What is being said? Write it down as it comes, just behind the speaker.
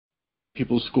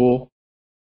People's School.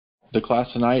 The class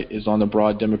tonight is on the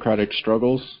broad democratic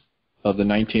struggles of the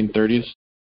 1930s.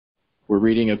 We're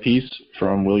reading a piece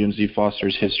from William Z.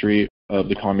 Foster's History of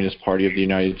the Communist Party of the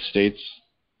United States,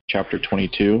 Chapter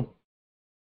 22.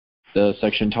 The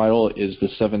section title is The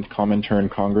Seventh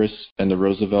Comintern Congress and the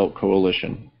Roosevelt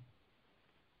Coalition.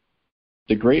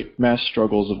 The great mass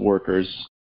struggles of workers,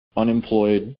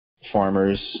 unemployed,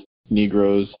 farmers,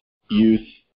 Negroes, youth,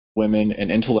 women,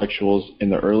 and intellectuals in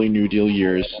the early New Deal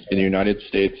years in the United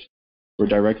States were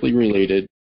directly related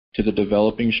to the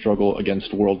developing struggle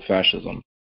against world fascism.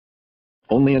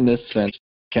 Only in this sense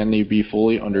can they be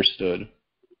fully understood.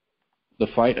 The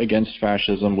fight against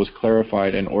fascism was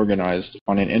clarified and organized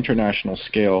on an international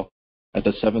scale at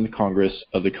the 7th Congress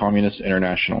of the Communist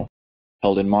International,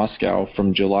 held in Moscow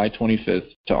from July 25th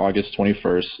to August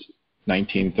 21st,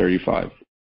 1935.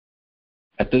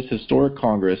 At this historic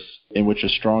Congress, in which a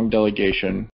strong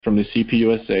delegation from the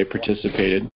CPUSA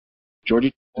participated,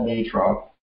 Georgy Dimitrov,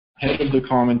 head of the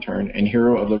Comintern and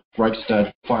hero of the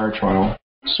Reichstag fire trial,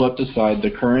 swept aside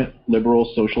the current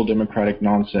liberal social democratic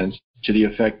nonsense to the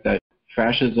effect that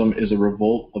fascism is a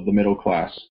revolt of the middle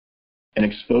class, and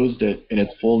exposed it in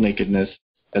its full nakedness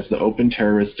as the open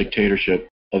terrorist dictatorship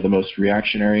of the most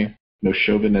reactionary, most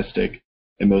chauvinistic,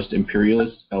 and most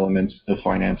imperialist elements of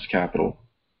finance capital.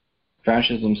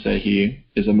 Fascism, said he,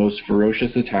 is a most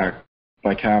ferocious attack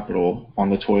by capital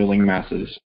on the toiling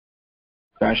masses.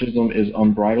 Fascism is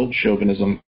unbridled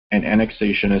chauvinism and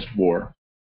annexationist war.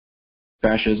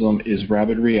 Fascism is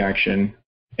rabid reaction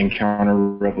and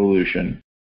counter-revolution.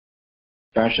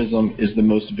 Fascism is the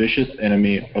most vicious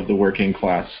enemy of the working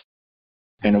class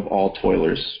and of all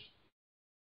toilers.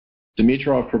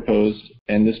 Dimitrov proposed,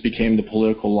 and this became the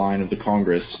political line of the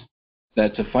Congress,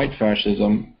 that to fight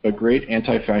fascism, a great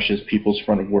anti-fascist People's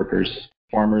Front of workers,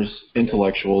 farmers,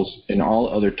 intellectuals, and all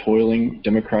other toiling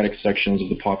democratic sections of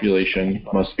the population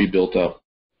must be built up.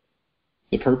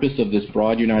 The purpose of this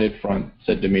broad united front,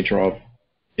 said Dimitrov,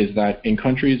 is that in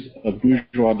countries of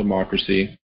bourgeois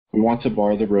democracy, we want to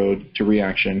bar the road to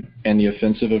reaction and the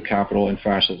offensive of capital and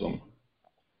fascism,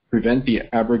 prevent the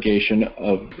abrogation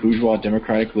of bourgeois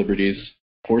democratic liberties,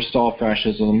 forestall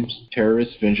fascism's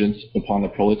terrorist vengeance upon the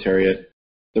proletariat,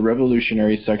 the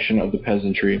revolutionary section of the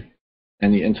peasantry,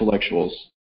 and the intellectuals,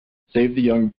 save the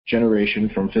young generation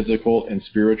from physical and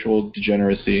spiritual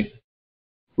degeneracy.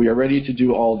 We are ready to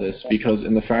do all this because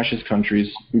in the fascist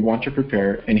countries we want to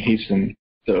prepare and hasten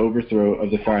the overthrow of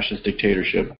the fascist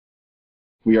dictatorship.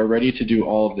 We are ready to do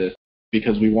all of this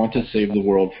because we want to save the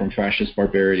world from fascist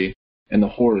barbarity and the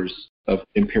horrors of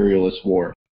imperialist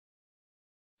war.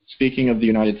 Speaking of the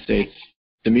United States,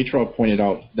 Dimitrov pointed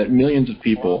out that millions of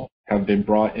people have been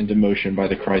brought into motion by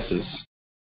the crisis.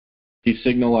 He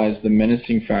signalized the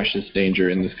menacing fascist danger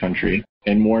in this country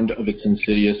and warned of its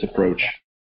insidious approach.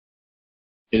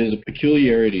 It is a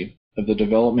peculiarity of the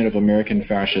development of American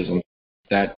fascism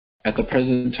that, at the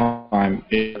present time,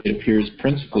 it appears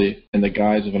principally in the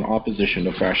guise of an opposition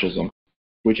to fascism,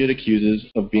 which it accuses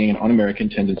of being an un-American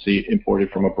tendency imported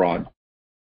from abroad.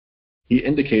 He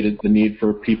indicated the need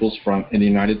for a People's Front in the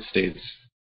United States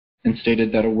and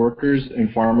stated that a workers'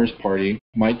 and farmers' party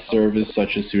might serve as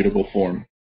such a suitable form.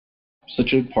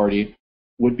 Such a party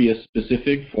would be a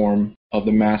specific form of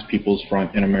the mass People's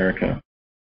Front in America.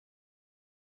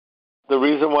 The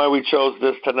reason why we chose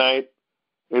this tonight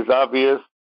is obvious.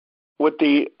 With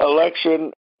the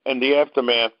election and the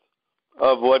aftermath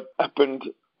of what happened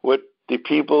with the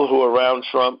people who are around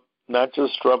Trump, not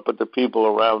just Trump, but the people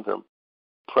around him,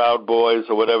 Proud Boys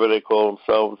or whatever they call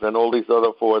themselves, and all these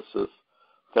other forces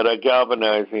that are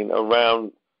galvanizing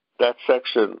around that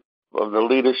section of the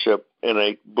leadership in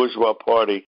a bourgeois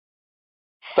party,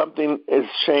 something has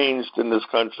changed in this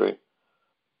country.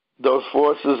 Those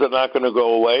forces are not going to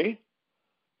go away.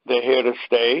 They're here to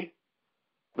stay.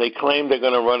 They claim they're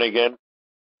going to run again.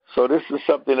 So this is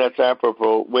something that's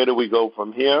apropos. Where do we go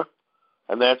from here?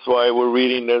 And that's why we're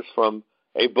reading this from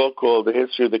a book called The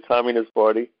History of the Communist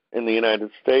Party in the United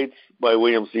States by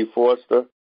William Z. Foster.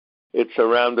 It's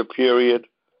around the period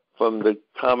from the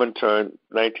Comintern,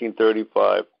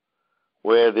 1935,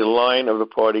 where the line of the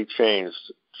party changed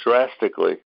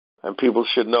drastically, and people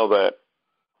should know that.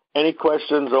 Any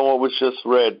questions on what was just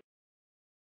read?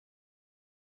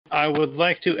 I would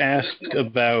like to ask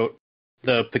about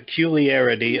the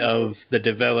peculiarity of the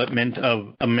development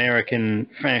of American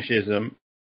fascism.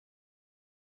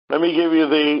 Let me give you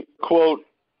the quote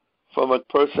from a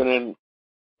person in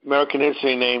American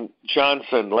history named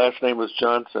Johnson. Last name was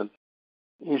Johnson.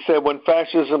 He said, when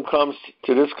fascism comes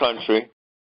to this country,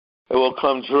 it will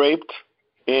come draped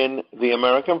in the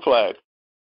American flag.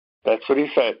 That's what he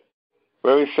said.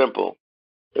 Very simple.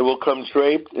 It will come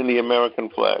draped in the American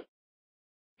flag.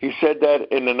 He said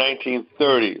that in the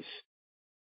 1930s.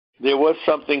 There was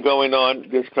something going on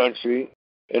in this country,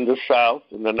 in the South,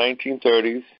 in the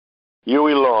 1930s,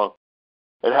 Huey Long.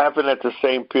 It happened at the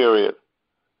same period.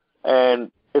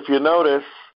 And if you notice,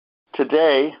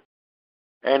 today,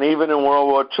 and even in World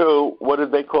War II, what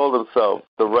did they call themselves?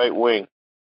 The right wing.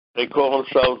 They call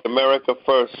themselves America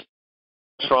First.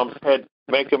 Trump's head,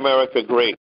 Make America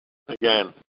Great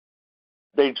Again.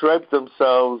 They drape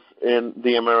themselves in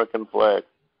the American flag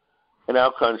in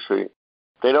our country.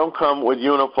 They don't come with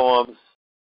uniforms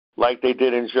like they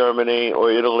did in Germany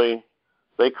or Italy.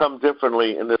 They come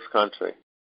differently in this country.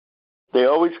 They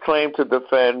always claim to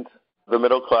defend the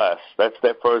middle class. That's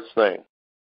their first thing.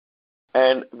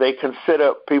 And they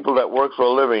consider people that work for a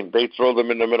living, they throw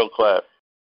them in the middle class.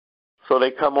 So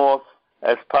they come off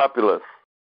as populists.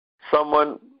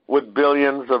 Someone with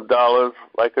billions of dollars,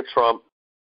 like a Trump,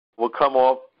 will come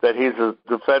off that he's a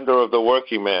defender of the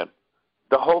working man.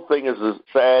 The whole thing is a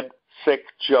sad, sick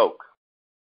joke.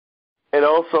 It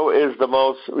also is the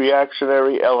most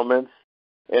reactionary element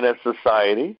in a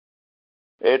society.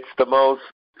 It's the most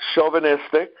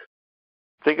chauvinistic.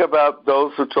 Think about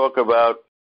those who talk about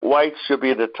whites should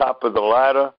be at the top of the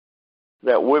ladder,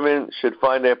 that women should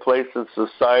find their place in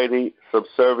society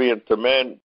subservient to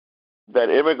men, that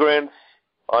immigrants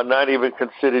are not even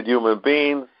considered human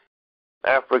beings,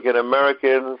 African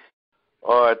Americans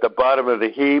are at the bottom of the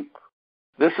heap.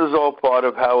 This is all part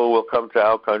of how it will come to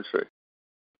our country.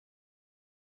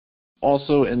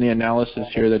 Also, in the analysis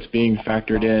here that's being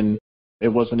factored in, it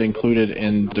wasn't included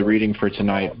in the reading for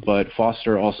tonight, but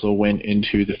Foster also went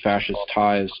into the fascist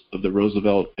ties of the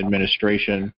Roosevelt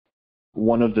administration.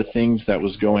 One of the things that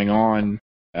was going on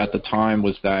at the time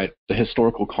was that the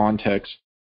historical context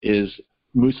is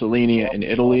Mussolini in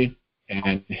Italy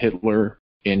and Hitler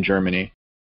in Germany.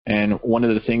 And one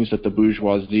of the things that the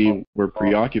bourgeoisie were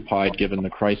preoccupied, given the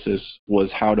crisis,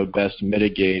 was how to best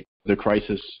mitigate the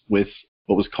crisis with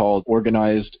what was called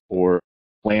organized or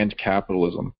planned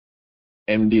capitalism.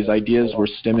 And these ideas were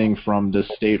stemming from the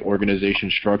state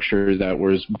organization structure that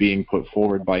was being put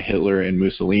forward by Hitler and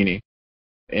Mussolini.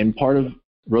 And part of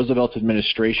Roosevelt's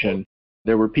administration,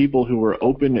 there were people who were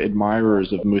open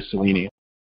admirers of Mussolini.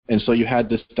 And so you had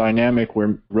this dynamic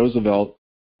where Roosevelt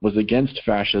was against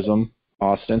fascism,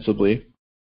 ostensibly,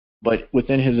 but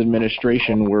within his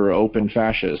administration were open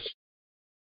fascists.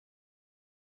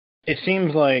 It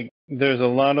seems like there's a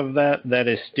lot of that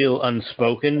is still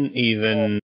unspoken,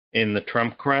 even in the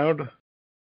Trump crowd.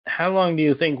 How long do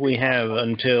you think we have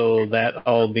until that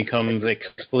all becomes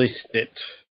explicit?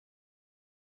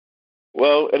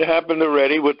 Well, it happened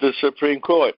already with the Supreme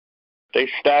Court. They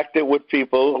stacked it with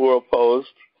people who are opposed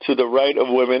to the right of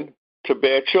women to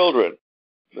bear children.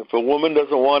 If a woman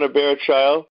doesn't want to bear a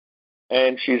child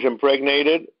and she's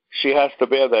impregnated, she has to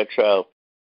bear that child.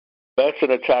 That's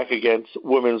an attack against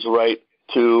women's right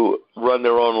to run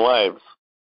their own lives.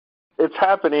 It's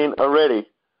happening already.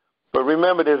 But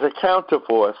remember, there's a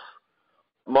counterforce.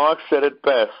 Marx said it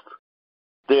best.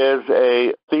 There's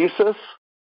a thesis,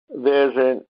 there's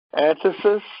an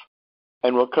antithesis,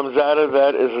 and what comes out of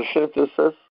that is a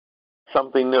synthesis,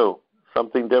 something new,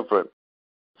 something different.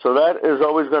 So that is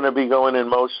always going to be going in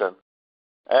motion.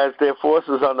 As their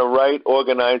forces on the right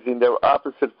organizing their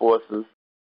opposite forces,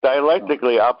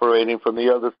 dialectically operating from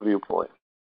the other viewpoint.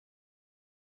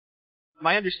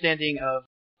 My understanding of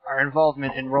our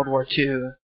involvement in World War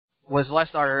II was less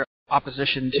our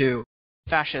opposition to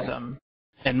fascism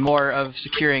and more of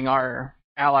securing our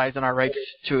allies and our rights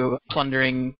to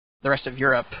plundering the rest of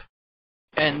Europe.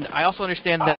 And I also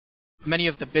understand that many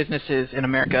of the businesses in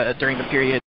America during the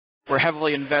period were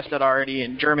heavily invested already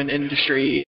in German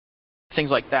industry,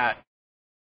 things like that.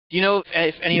 Do you know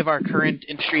if any of our current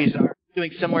industries are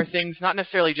doing similar things, not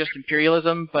necessarily just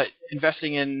imperialism, but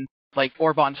investing in, like,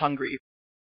 Orban's Hungary?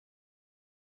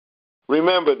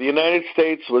 Remember, the United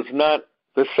States was not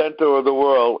the center of the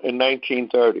world in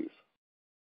 1930s.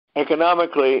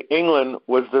 Economically, England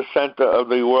was the center of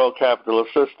the world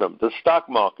capitalist system, the stock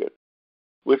market,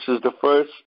 which is the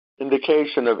first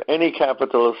indication of any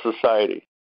capitalist society.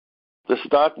 The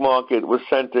stock market was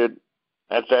centered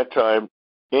at that time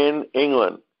in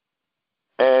England.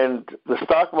 And the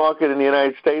stock market in the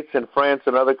United States and France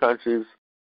and other countries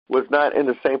was not in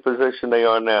the same position they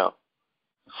are now.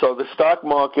 So the stock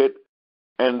market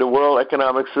and the world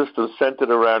economic system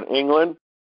centered around England.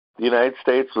 The United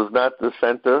States was not the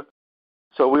center.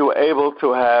 So we were able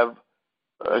to have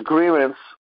agreements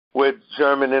with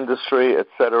German industry, et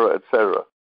cetera, et cetera.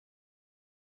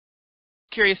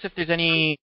 Curious if there's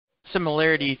any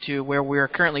similarity to where we're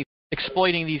currently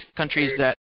exploiting these countries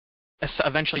that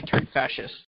eventually turned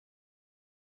fascist.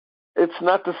 It's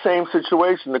not the same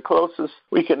situation. The closest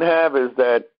we can have is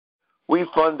that we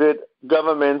funded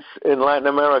governments in Latin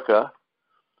America.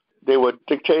 They were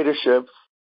dictatorships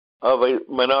of a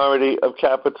minority of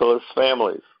capitalist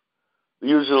families,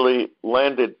 usually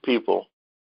landed people.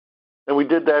 And we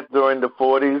did that during the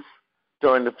 40s,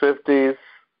 during the 50s,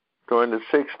 during the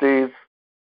 60s,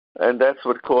 and that's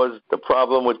what caused the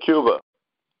problem with Cuba.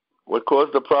 What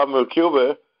caused the problem with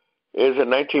Cuba is in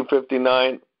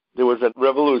 1959, there was a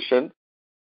revolution,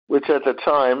 which at the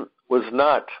time was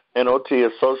not a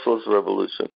socialist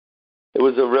revolution. It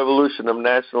was a revolution of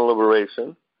national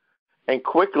liberation. And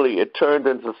quickly it turned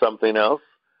into something else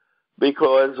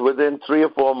because within 3 or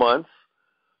 4 months,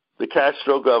 the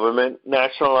Castro government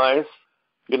nationalized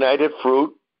United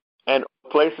Fruit and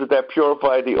places that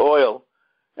purified the oil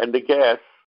and the gas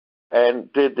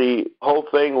and did the whole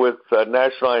thing with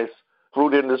nationalized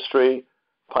fruit industry,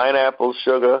 pineapple,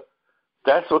 sugar.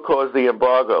 That's what caused the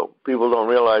embargo. People don't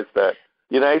realize that.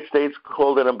 The United States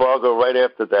called an embargo right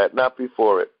after that, not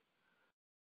before it.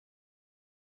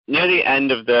 Near the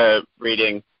end of the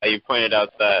reading, you pointed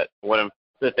out that one of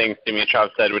the things Dimitrov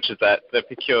said, which is that the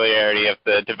peculiarity of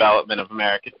the development of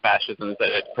American fascism is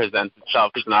that it presents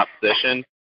itself as an opposition.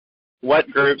 What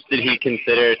groups did he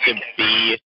consider to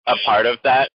be a part of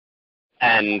that?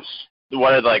 And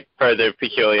what are the further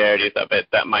peculiarities of it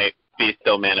that might be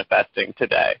still manifesting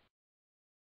today?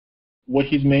 What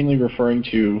he's mainly referring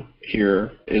to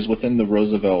here is within the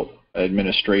Roosevelt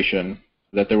administration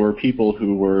that there were people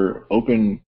who were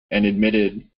open and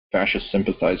admitted fascist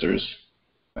sympathizers.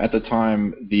 At the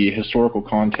time, the historical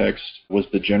context was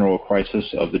the general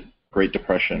crisis of the Great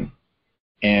Depression.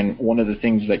 And one of the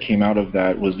things that came out of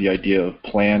that was the idea of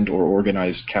planned or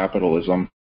organized capitalism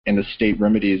and the state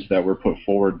remedies that were put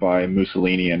forward by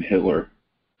Mussolini and Hitler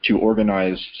to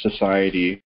organize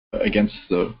society against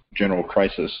the general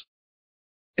crisis.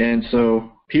 And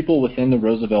so people within the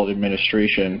Roosevelt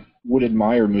administration would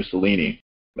admire Mussolini,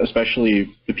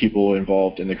 especially the people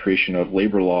involved in the creation of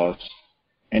labor laws.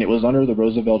 And it was under the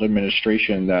Roosevelt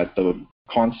administration that the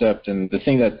concept and the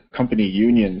thing that company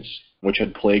unions, which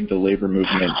had plagued the labor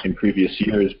movement in previous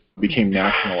years, became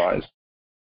nationalized.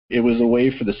 It was a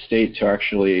way for the state to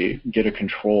actually get a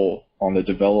control on the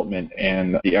development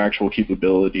and the actual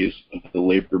capabilities of the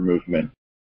labor movement,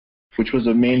 which was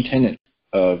a main tenet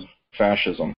of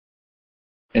fascism.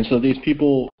 And so these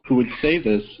people who would say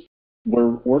this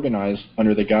were organized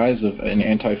under the guise of an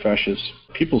anti-fascist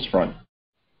People's Front.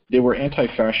 They were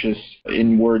anti-fascist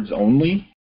in words only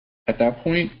at that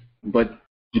point, but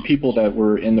the people that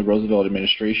were in the Roosevelt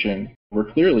administration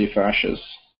were clearly fascists.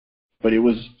 But it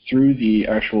was through the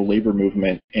actual labor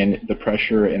movement and the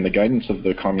pressure and the guidance of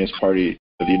the Communist Party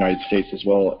of the United States as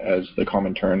well as the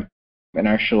Comintern, and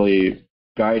actually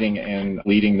guiding and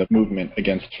leading the movement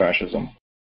against fascism.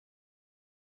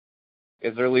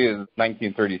 As early as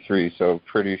 1933, so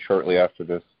pretty shortly after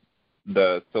this,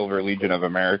 the Silver Legion of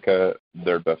America,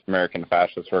 they're the American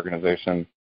fascist organization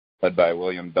led by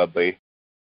William Dudley.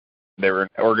 They were an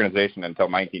organization until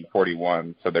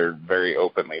 1941, so they're very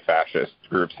openly fascist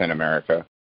groups in America.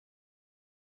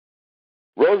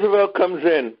 Roosevelt comes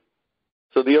in.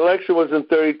 So the election was in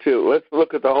 32. Let's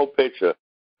look at the whole picture.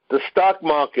 The stock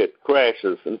market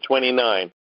crashes in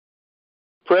 29.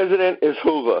 President is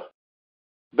Hoover.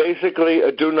 Basically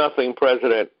a do-nothing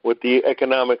president with the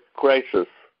economic crisis.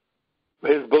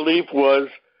 His belief was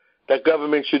that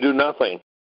government should do nothing.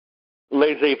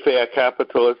 Laissez-faire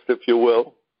capitalist, if you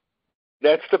will.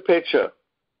 That's the picture.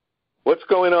 What's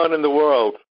going on in the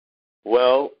world?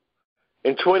 Well,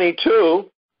 in 22,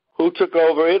 who took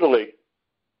over Italy?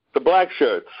 The black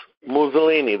shirts,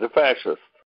 Mussolini, the fascist.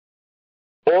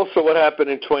 Also what happened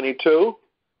in 22?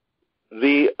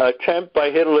 The attempt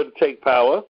by Hitler to take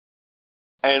power.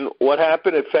 And what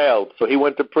happened? It failed. So he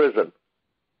went to prison.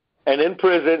 And in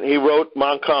prison, he wrote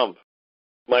Mein Kampf,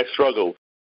 My Struggles.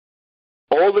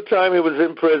 All the time he was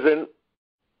in prison,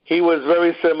 he was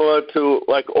very similar to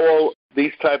like all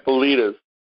these type of leaders.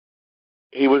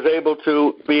 He was able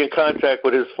to be in contact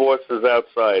with his forces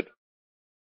outside.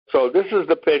 So this is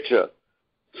the picture.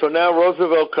 So now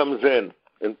Roosevelt comes in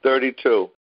 32.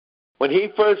 When he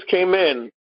first came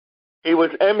in, he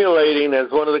was emulating,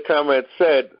 as one of the comrades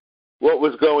said, what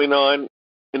was going on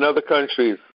in other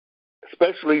countries,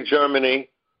 especially Germany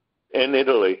and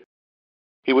Italy.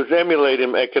 He was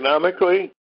emulating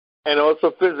economically and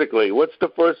also physically. What's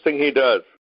the first thing he does?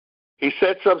 He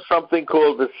sets up something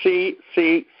called the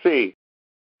CCC,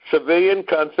 Civilian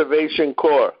Conservation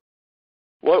Corps.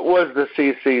 What was the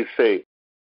CCC?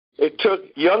 It took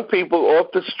young people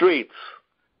off the streets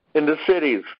in the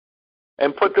cities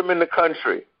and put them in the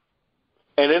country.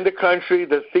 And in the country,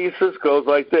 the thesis goes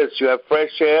like this. You have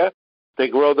fresh air, they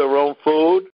grow their own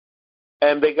food,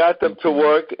 and they got them to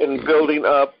work in building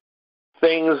up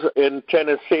things in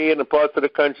Tennessee and the parts of the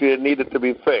country that needed to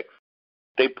be fixed.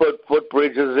 They put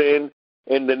footbridges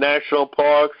in the national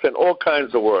parks and all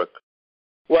kinds of work.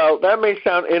 Well, that may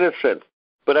sound innocent,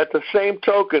 but at the same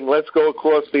token, let's go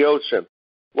across the ocean.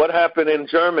 What happened in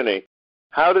Germany?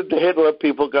 How did the Hitler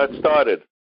people get started?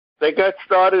 They got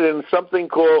started in something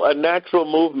called a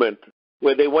natural movement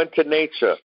where they went to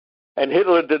nature. And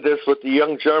Hitler did this with the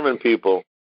young German people.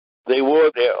 They wore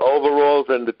their overalls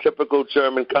and the typical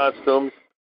German costumes,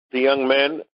 the young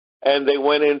men, and they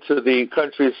went into the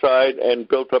countryside and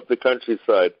built up the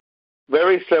countryside.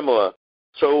 Very similar.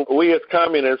 So we as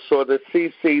communists saw the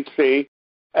CCC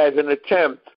as an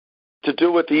attempt to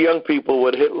do with the young people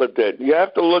what Hitler did. You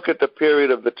have to look at the period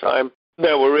of the time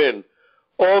that we're in.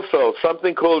 Also,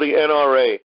 something called the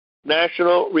NRA,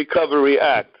 National Recovery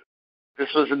Act. This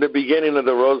was in the beginning of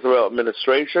the Roosevelt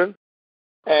administration.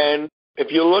 And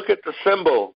if you look at the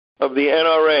symbol of the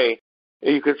NRA,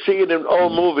 you can see it in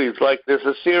old movies. Like there's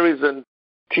a series on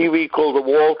TV called The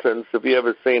Waltons, if you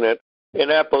ever seen it, in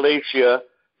Appalachia,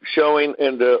 showing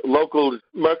in the local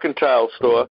mercantile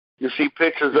store. You see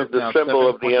pictures of the symbol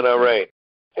of the NRA.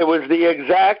 It was the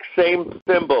exact same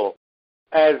symbol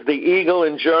as the eagle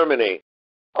in Germany.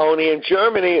 Only in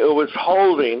Germany it was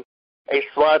holding a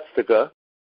swastika,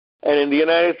 and in the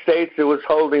United States it was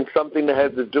holding something that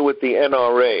had to do with the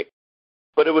NRA.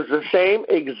 But it was the same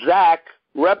exact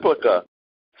replica.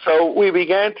 So we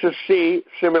began to see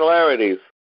similarities.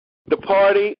 The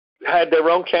party had their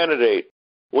own candidate,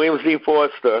 William Z.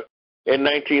 Forster, in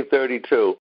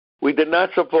 1932. We did not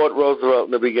support Roosevelt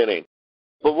in the beginning.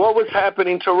 But what was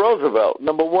happening to Roosevelt?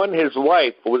 Number one, his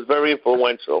wife was very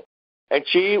influential, and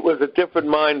she was a different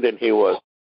mind than he was.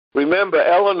 Remember,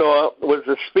 Eleanor was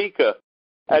the speaker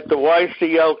at the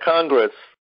YCL Congress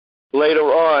later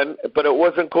on, but it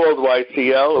wasn't called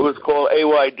YCL. It was called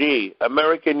AYD,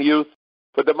 American Youth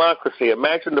for Democracy.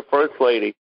 Imagine the First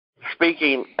Lady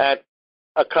speaking at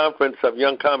a conference of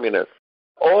young communists.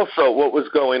 Also, what was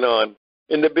going on?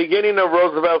 In the beginning of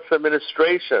Roosevelt's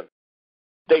administration,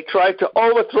 they tried to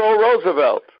overthrow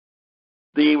Roosevelt.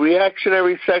 The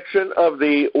reactionary section of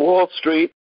the Wall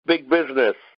Street big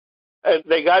business. And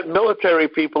they got military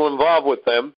people involved with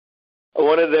them.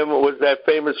 One of them was that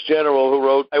famous general who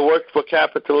wrote, "I worked for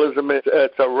capitalism,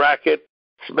 it's a racket,"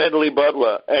 Smedley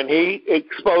Butler. And he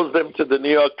exposed them to the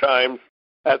New York Times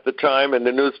at the time and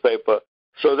the newspaper.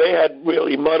 So they had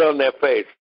really mud on their face.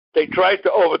 They tried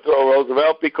to overthrow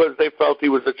Roosevelt because they felt he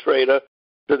was a traitor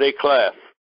to their class.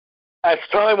 As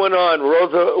time went on,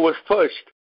 Roosevelt was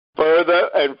pushed further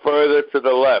and further to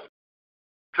the left.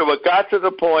 So it got to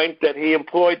the point that he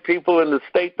employed people in the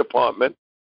State Department.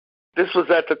 This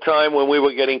was at the time when we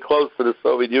were getting close to the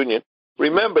Soviet Union.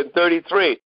 Remember, in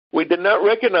 1933, we did not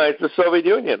recognize the Soviet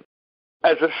Union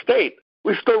as a state.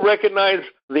 We still recognize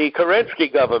the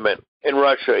Kerensky government in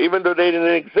Russia, even though they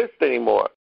didn't exist anymore.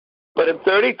 But in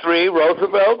 1933,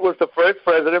 Roosevelt was the first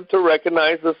president to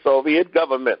recognize the Soviet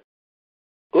government.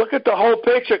 Look at the whole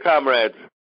picture, comrades.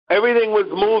 Everything was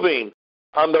moving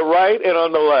on the right and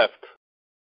on the left.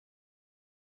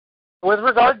 With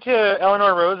regard to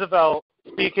Eleanor Roosevelt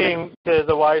speaking to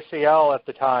the YCL at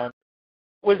the time,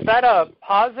 was that a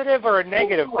positive or a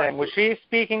negative thing? Was she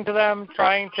speaking to them,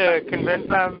 trying to convince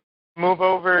them to move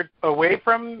away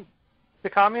from the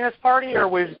Communist Party, or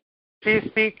was she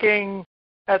speaking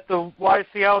at the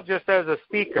YCL just as a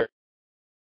speaker?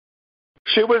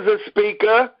 She was a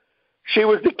speaker. She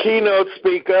was the keynote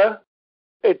speaker.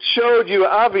 It showed you,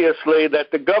 obviously,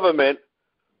 that the government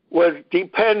was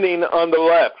depending on the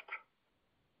left.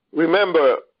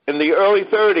 Remember, in the early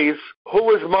 1930s, who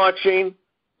was marching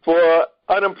for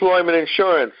unemployment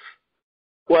insurance?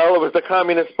 Well, it was the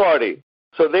Communist Party.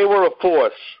 So they were a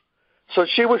force. So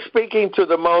she was speaking to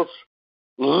the most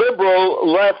liberal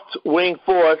left-wing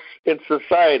force in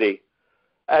society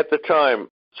at the time.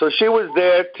 So she was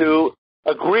there to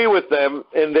agree with them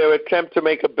in their attempt to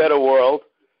make a better world,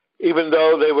 even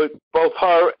though they were, both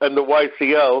her and the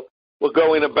YCL were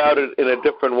going about it in a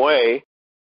different way.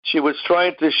 She was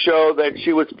trying to show that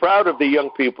she was proud of the young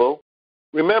people.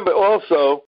 Remember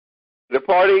also the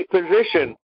party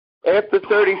position. After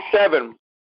 1937,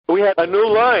 we had a new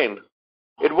line.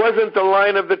 It wasn't the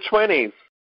line of the 20s.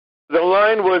 The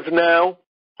line was now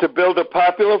to build a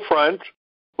popular front,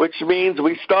 which means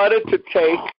we started to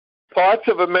take parts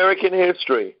of American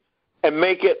history and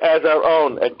make it as our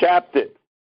own, adapt it,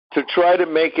 to try to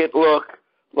make it look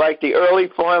like the early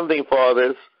founding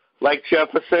fathers, like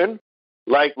Jefferson,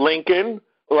 like Lincoln,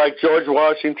 like George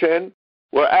Washington,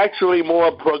 were actually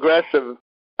more progressive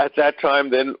at that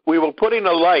time, then we were putting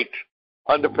a light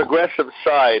on the progressive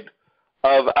side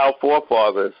of our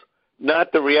forefathers,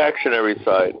 not the reactionary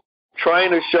side,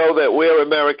 trying to show that we're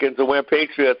Americans and we're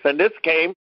patriots. And this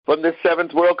came from the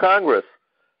Seventh World Congress.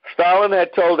 Stalin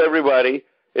had told everybody,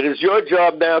 it is your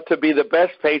job now to be the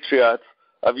best patriots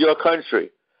of your country.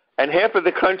 And half of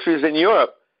the countries in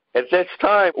Europe at this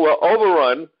time were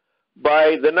overrun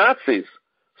by the Nazis.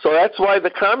 So that's why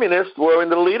the communists were in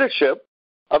the leadership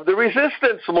of the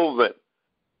resistance movement.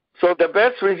 So the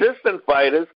best resistance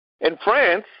fighters in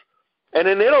France and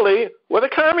in Italy were the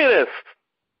communists.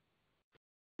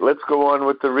 Let's go on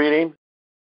with the reading.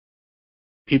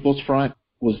 People's Front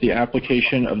was the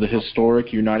application of the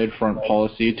historic United Front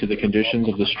policy to the conditions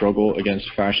of the struggle against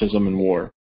fascism and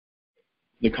war.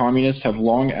 The Communists have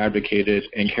long advocated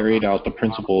and carried out the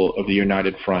principle of the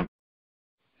United Front.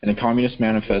 In the Communist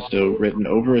Manifesto, written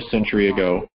over a century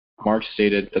ago, Marx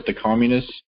stated that the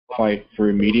Communists fight for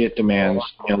immediate demands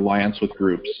in alliance with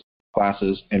groups,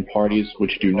 classes, and parties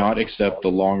which do not accept the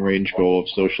long-range goal of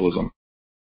socialism.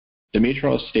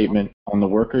 Dimitrov's statement on the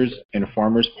Workers' and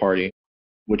Farmers' Party,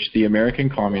 which the American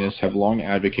Communists have long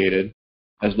advocated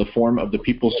as the form of the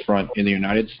People's Front in the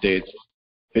United States,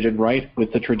 fitted right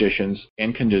with the traditions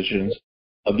and conditions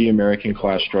of the American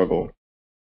class struggle.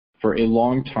 For a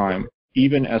long time,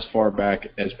 even as far back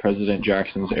as President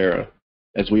Jackson's era,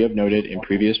 as we have noted in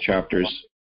previous chapters,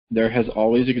 there has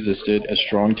always existed a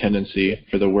strong tendency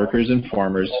for the workers and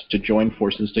farmers to join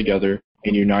forces together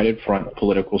in united front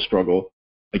political struggle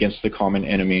against the common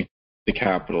enemy, the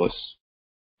capitalists.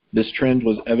 This trend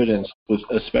was evidenced with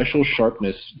especial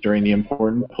sharpness during the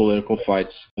important political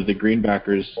fights of the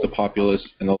Greenbackers, the Populists,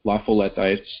 and the La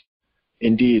Follettites.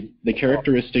 Indeed, the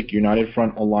characteristic United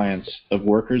Front alliance of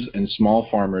workers and small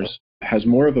farmers has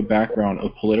more of a background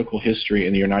of political history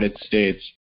in the United States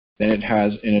than it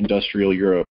has in industrial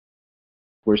Europe,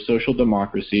 where social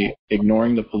democracy,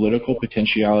 ignoring the political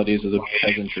potentialities of the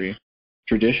peasantry,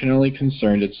 traditionally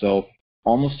concerned itself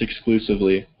almost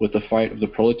exclusively with the fight of the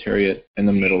proletariat and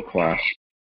the middle class.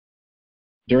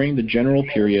 During the general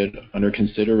period under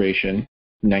consideration,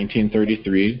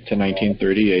 1933 to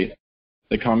 1938,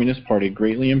 the Communist Party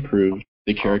greatly improved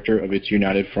the character of its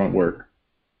United Front work.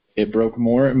 It broke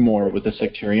more and more with the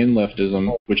sectarian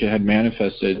leftism which it had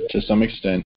manifested to some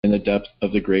extent in the depth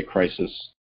of the Great Crisis.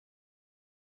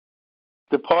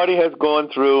 The party has gone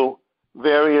through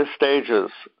various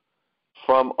stages,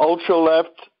 from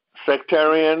ultra-left,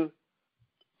 sectarian,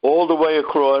 all the way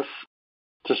across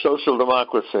to social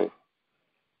democracy.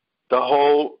 The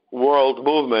whole world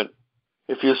movement,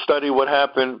 if you study what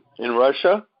happened in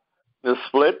Russia, the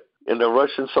split in the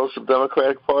Russian Social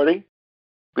Democratic Party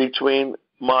between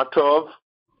Martov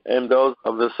and those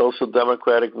of the social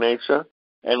democratic nature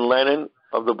and Lenin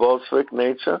of the Bolshevik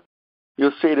nature,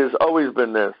 you'll see there's always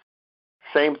been this.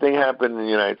 Same thing happened in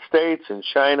the United States, in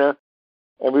China.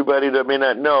 Everybody that may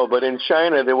not know, but in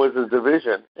China there was a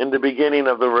division in the beginning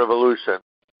of the revolution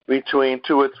between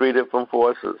two or three different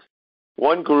forces.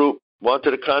 One group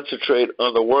wanted to concentrate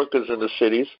on the workers in the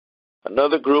cities.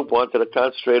 Another group wanted to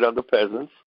concentrate on the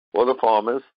peasants or the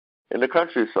farmers in the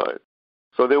countryside.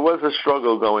 So there was a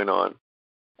struggle going on.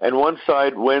 And one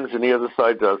side wins and the other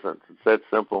side doesn't. It's that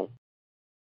simple.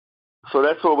 So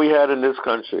that's what we had in this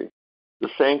country, the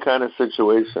same kind of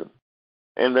situation.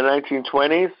 In the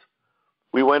 1920s,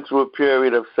 we went through a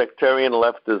period of sectarian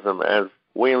leftism, as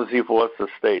William Z. Foster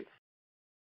states.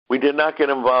 We did not get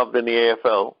involved in the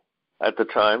AFL at the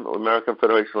time, American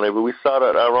Federation of Labor. We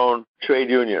started our own trade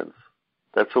unions.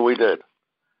 That's what we did.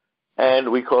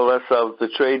 And we call ourselves the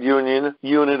Trade Union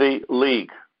Unity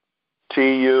League,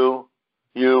 TUUL,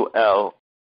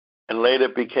 and later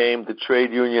became the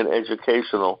Trade Union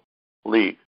Educational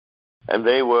League. And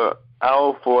they were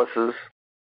our forces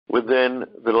within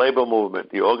the labor movement,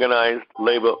 the organized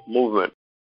labor movement.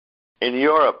 In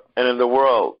Europe and in the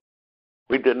world,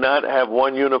 we did not have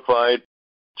one unified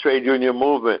trade union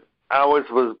movement. Ours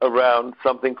was around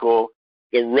something called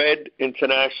the Red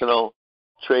International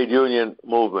Trade Union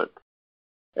Movement.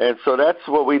 And so that's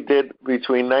what we did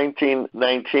between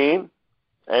 1919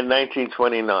 and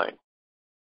 1929.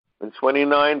 In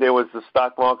 29, there was the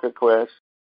stock market crash,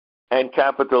 and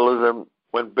capitalism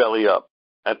went belly up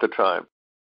at the time.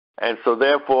 And so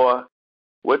therefore,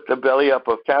 with the belly up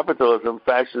of capitalism,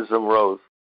 fascism rose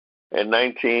in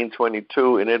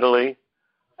 1922 in Italy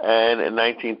and in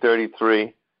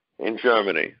 1933 in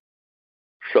Germany.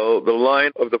 So the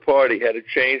line of the party had to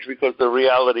change because the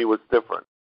reality was different.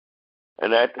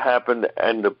 And that happened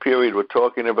in the period we're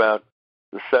talking about,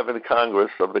 the 7th Congress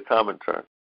of the Comintern.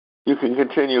 You can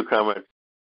continue, Comrade.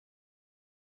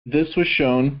 This was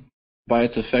shown by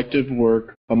its effective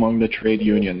work among the trade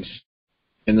unions,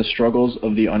 in the struggles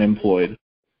of the unemployed,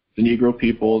 the Negro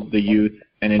people, the youth,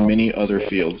 and in many other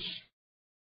fields.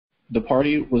 The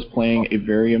party was playing a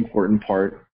very important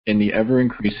part in the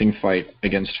ever-increasing fight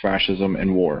against fascism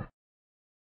and war.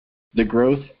 The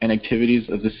growth and activities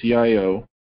of the CIO,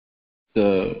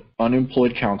 the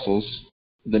Unemployed Councils,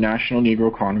 the National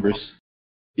Negro Congress,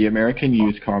 the American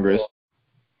Youth Congress,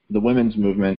 the Women's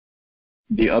Movement,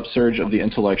 the upsurge of the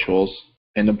intellectuals,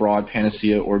 and the broad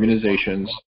panacea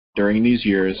organizations during these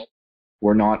years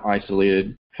were not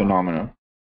isolated phenomena.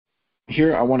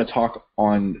 Here I want to talk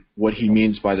on what he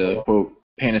means by the, quote,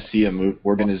 panacea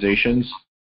organizations.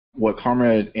 What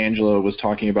Comrade Angelo was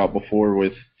talking about before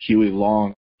with Huey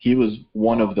Long, he was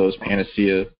one of those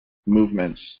panacea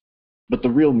movements. But the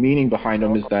real meaning behind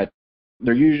them is that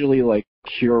they're usually like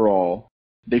cure-all.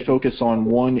 They focus on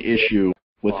one issue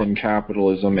within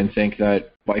capitalism and think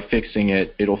that by fixing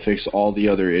it, it'll fix all the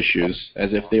other issues,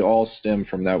 as if they all stem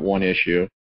from that one issue.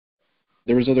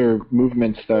 There was other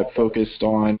movements that focused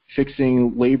on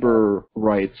fixing labor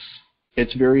rights.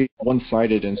 It's very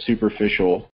one-sided and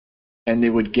superficial, and they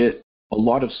would get a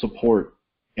lot of support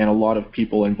and a lot of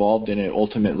people involved in it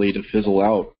ultimately to fizzle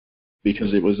out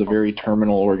because it was a very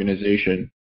terminal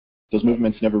organization. Those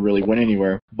movements never really went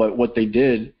anywhere, but what they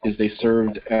did is they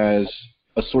served as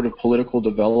a sort of political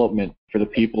development for the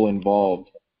people involved.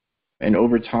 And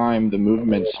over time, the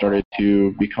movement started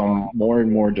to become more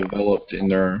and more developed in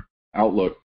their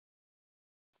outlook.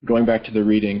 Going back to the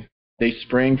reading, they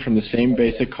sprang from the same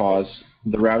basic cause,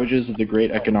 the ravages of the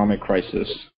great economic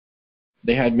crisis.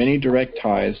 They had many direct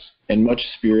ties and much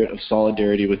spirit of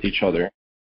solidarity with each other.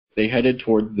 They headed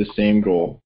toward the same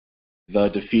goal, the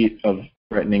defeat of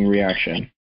threatening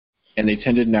reaction, and they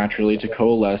tended naturally to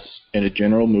coalesce in a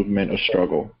general movement of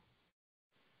struggle.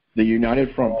 The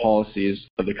United Front policies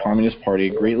of the Communist Party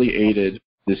greatly aided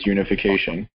this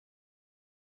unification.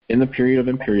 In the period of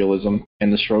imperialism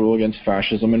and the struggle against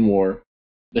fascism and war,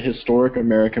 the historic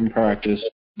American practice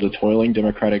of the toiling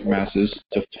democratic masses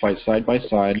to fight side by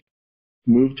side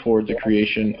moved toward the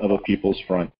creation of a People's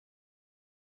Front.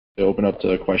 To open up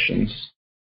to questions.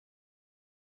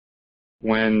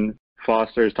 When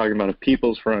Foster is talking about a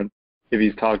People's Front, if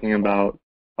he's talking about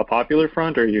a Popular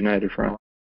Front or a United Front?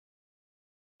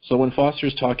 So when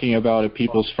Foster's talking about a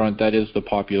People's Front, that is the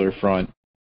Popular Front.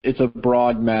 It's a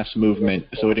broad mass movement,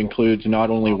 so it includes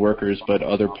not only workers but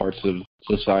other parts of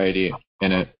society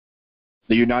in it.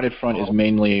 The United Front is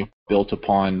mainly built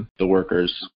upon the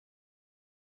workers.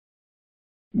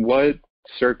 What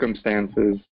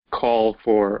circumstances call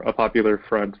for a Popular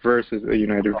Front versus a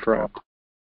United Front?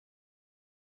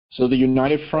 So the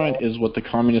United Front is what the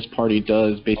Communist Party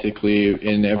does basically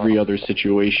in every other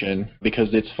situation because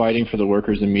it's fighting for the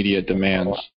workers' immediate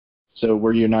demands. So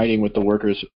we're uniting with the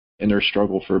workers in their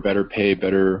struggle for better pay,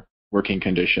 better working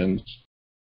conditions.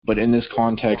 But in this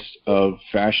context of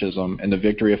fascism and the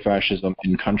victory of fascism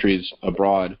in countries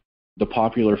abroad, the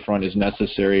Popular Front is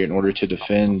necessary in order to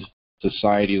defend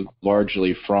society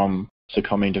largely from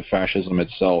succumbing to fascism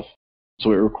itself.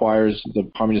 So it requires the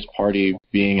Communist Party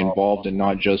being involved in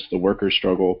not just the worker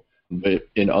struggle, but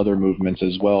in other movements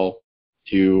as well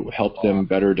to help them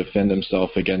better defend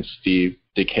themselves against the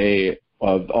decay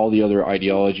of all the other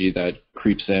ideology that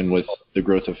creeps in with the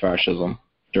growth of fascism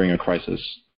during a crisis.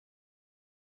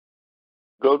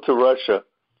 Go to Russia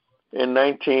in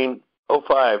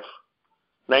 1905,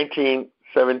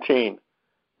 1917.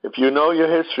 If you know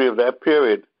your history of that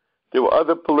period, there were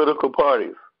other political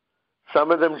parties.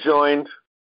 Some of them joined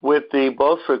with the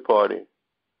Bolshevik Party,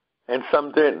 and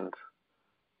some didn't.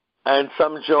 And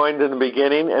some joined in the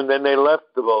beginning, and then they left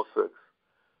the Bolsheviks.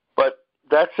 But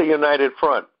that's a united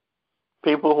front.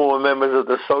 People who were members of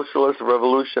the Socialist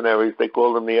Revolutionaries, they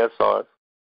called them the SRs,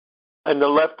 and the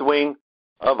left wing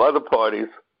of other parties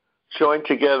joined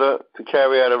together to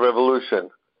carry out a revolution.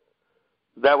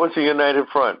 That was a united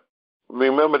front.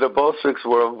 Remember, the Bolsheviks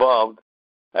were involved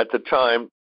at the time,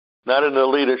 not in the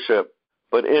leadership,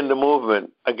 but in the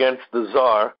movement against the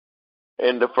Tsar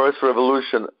in the first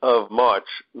revolution of March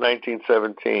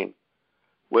 1917,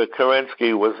 where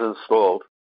Kerensky was installed,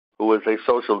 who was a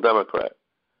social democrat.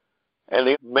 And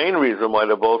the main reason why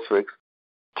the Bolsheviks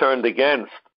turned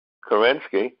against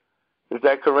Kerensky is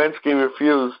that Kerensky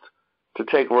refused to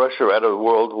take Russia out of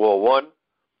World War I,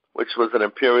 which was an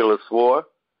imperialist war.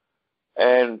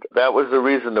 And that was the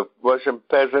reason the Russian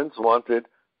peasants wanted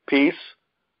peace,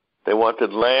 they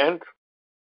wanted land,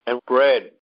 and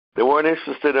bread. They weren't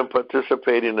interested in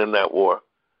participating in that war.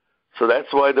 So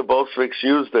that's why the Bolsheviks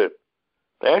used it.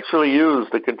 They actually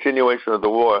used the continuation of the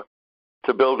war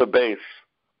to build a base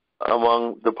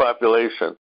among the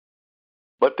population.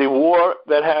 But the war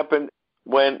that happened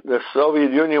when the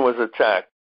Soviet Union was attacked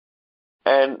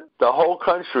and the whole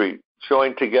country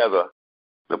joined together,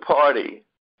 the party,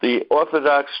 the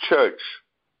Orthodox Church,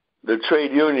 the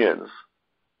trade unions,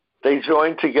 they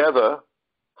joined together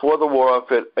for the war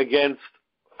effort against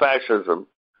fascism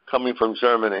coming from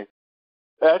Germany.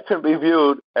 That can be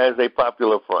viewed as a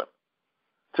popular front.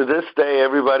 To this day,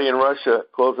 everybody in Russia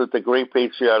calls it the Great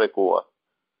Patriotic War.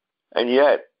 And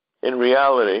yet, in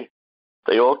reality,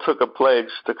 they all took a pledge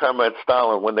to Comrade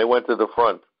Stalin when they went to the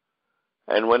front.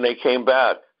 And when they came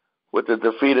back with the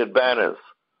defeated banners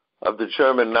of the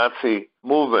German Nazi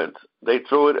movement, they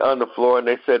threw it on the floor and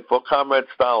they said, "For Comrade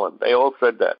Stalin." They all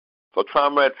said that. "For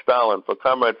Comrade Stalin, for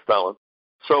Comrade Stalin."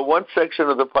 So one section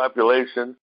of the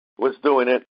population was doing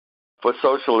it for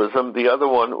socialism. The other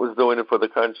one was doing it for the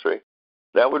country.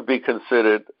 That would be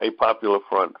considered a popular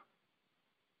front.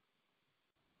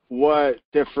 What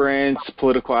different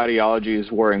political ideologies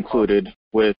were included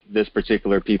with this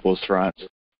particular People's Front?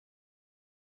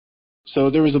 So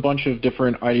there was a bunch of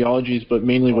different ideologies, but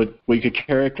mainly what we could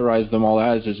characterize them all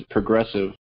as is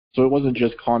progressive. So it wasn't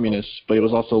just communists, but it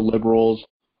was also liberals.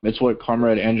 It's what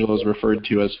Comrade Angelos referred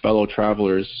to as fellow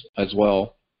travelers as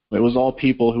well. It was all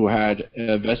people who had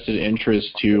a vested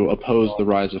interest to oppose the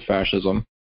rise of fascism.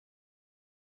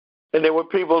 And there were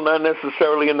people not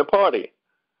necessarily in the party.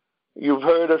 You've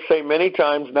heard us say many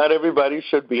times, not everybody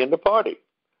should be in the party.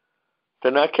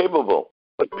 They're not capable.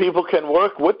 But people can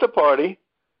work with the party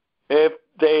if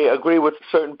they agree with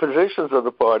certain positions of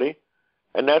the party,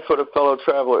 and that's what a fellow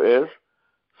traveler is.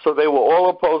 So they were all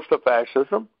opposed to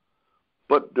fascism,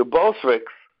 but the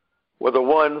Bolsheviks were the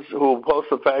ones who opposed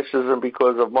to fascism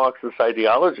because of Marxist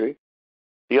ideology.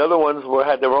 The other ones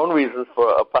had their own reasons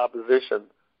for opposition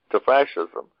to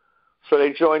fascism. So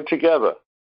they joined together.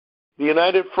 The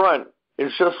United Front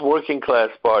is just working class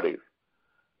parties.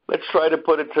 Let's try to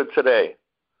put it to today.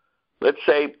 Let's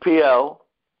say PL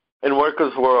and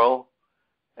Workers' World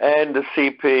and the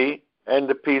CP and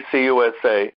the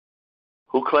PCUSA,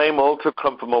 who claim all to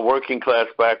come from a working class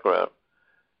background.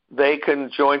 They can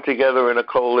join together in a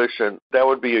coalition. That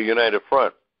would be a united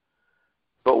front.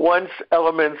 But once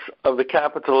elements of the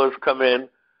capitalists come in,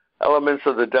 elements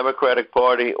of the Democratic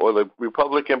Party or the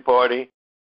Republican Party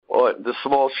or the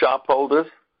small shop holders,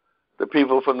 the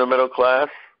people from the middle class,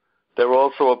 they're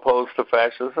also opposed to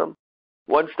fascism.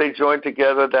 Once they join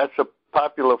together, that's a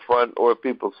popular front or a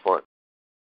people's front.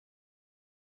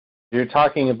 You're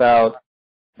talking about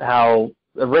how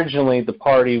originally the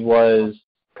party was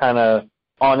kind of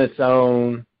on its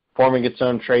own, forming its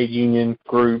own trade union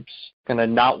groups, kind of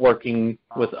not working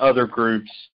with other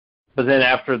groups. But then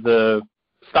after the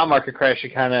stock market crash,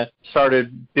 it kind of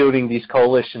started building these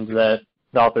coalitions that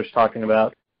the author's talking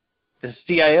about. The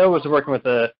CIO was working with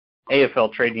the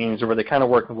AFL trade unions, or were they kind of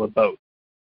working with both?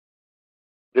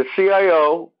 The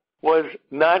CIO was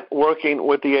not working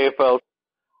with the AFL.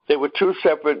 They were two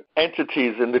separate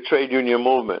entities in the trade union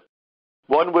movement.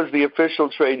 One was the official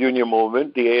trade union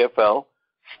movement, the AFL,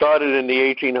 started in the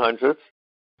 1800s,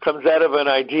 comes out of an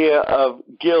idea of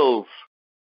guilds,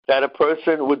 that a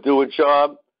person would do a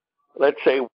job, let's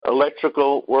say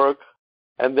electrical work,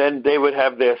 and then they would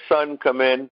have their son come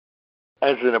in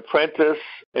as an apprentice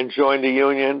and join the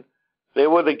union. They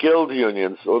were the guild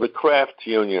unions or the craft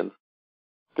unions.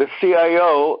 The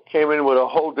CIO came in with a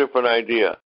whole different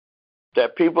idea,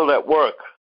 that people that work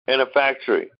in a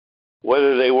factory,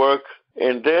 whether they work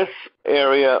in this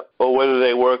area or whether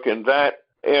they work in that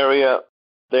area,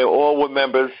 they all were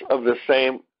members of the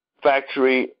same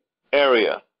factory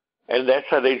area. And that's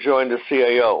how they joined the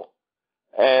CIO.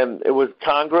 And it was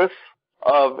Congress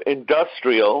of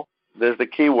Industrial, there's the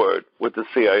key word with the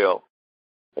CIO,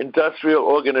 industrial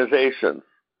organizations.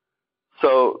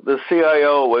 So the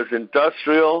CIO was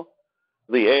industrial.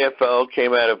 The AFL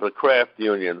came out of the craft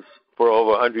unions for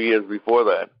over 100 years before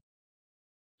that.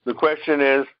 The question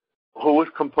is, who was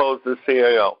composed of the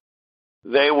CIO?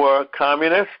 They were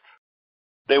communists.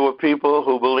 They were people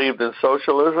who believed in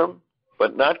socialism,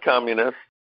 but not communists.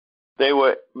 They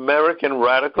were American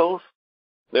radicals.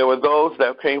 There were those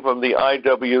that came from the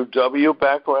IWW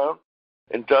background,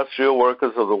 industrial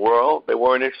workers of the world. They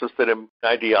weren't interested in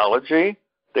ideology.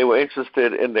 They were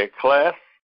interested in their class,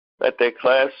 that their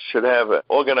class should have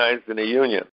organized in a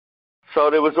union. So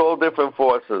there was all different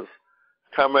forces.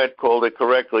 Comrade called it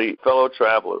correctly fellow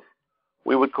travelers.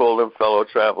 We would call them fellow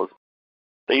travelers.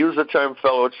 They use the term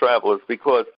fellow travelers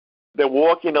because they're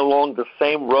walking along the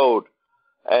same road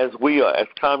as we are, as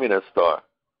communists are.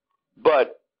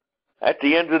 But at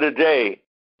the end of the day,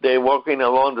 they're walking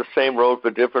along the same road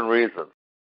for different reasons.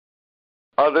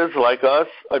 Others, like us,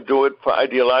 do it for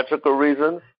ideological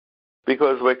reasons.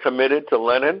 because we're committed to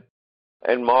Lenin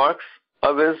and Marx.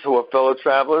 Others who are fellow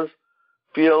travelers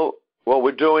feel what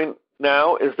we're doing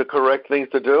now is the correct thing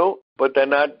to do, but they're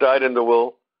not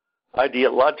dyed-in-the-wool,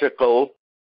 ideological,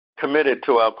 committed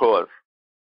to our cause.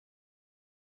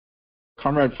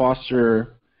 Comrade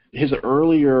Foster, his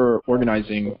earlier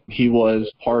organizing, he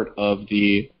was part of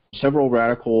the several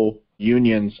radical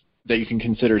unions that you can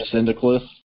consider syndicalists.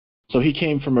 So he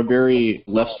came from a very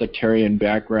left sectarian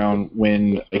background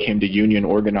when it came to union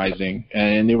organizing,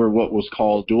 and they were what was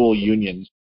called dual unions.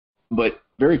 But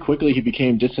very quickly he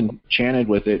became disenchanted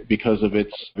with it because of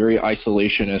its very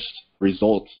isolationist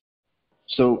results.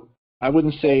 So I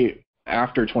wouldn't say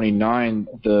after 29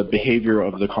 the behavior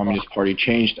of the Communist Party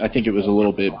changed. I think it was a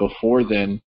little bit before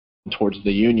then towards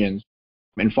the unions.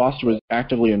 And Foster was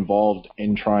actively involved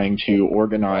in trying to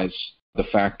organize the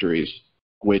factories,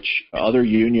 which other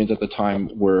unions at the time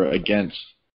were against.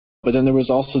 But then there was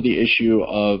also the issue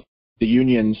of the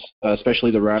unions,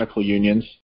 especially the radical unions,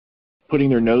 putting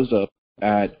their nose up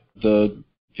at the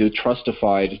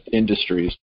trustified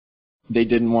industries. They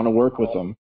didn't want to work with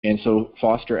them. And so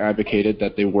Foster advocated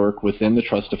that they work within the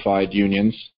trustified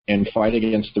unions and fight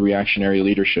against the reactionary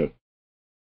leadership.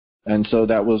 And so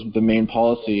that was the main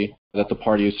policy that the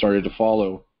party started to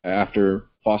follow after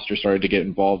Foster started to get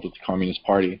involved with the Communist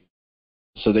Party.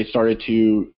 So they started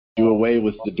to do away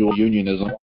with the dual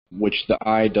unionism, which the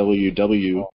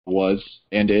IWW was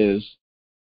and is.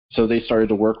 So they started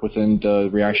to work within the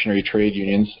reactionary trade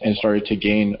unions and started to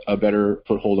gain a better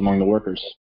foothold among the workers.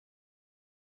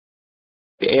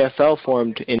 The AFL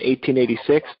formed in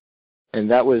 1886, and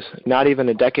that was not even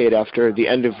a decade after the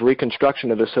end of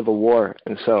Reconstruction of the Civil War.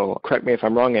 And so, correct me if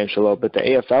I'm wrong, Angelo, but the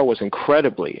AFL was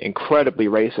incredibly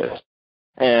racist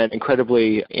and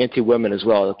incredibly anti-women as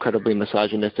well, incredibly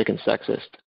misogynistic and sexist.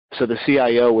 So the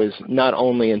CIO was not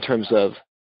only in terms of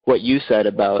what you said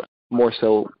about more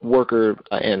so worker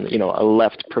and, a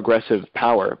left progressive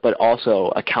power, but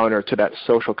also a counter to that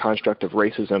social construct of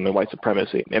racism and white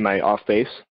supremacy. Am I off base?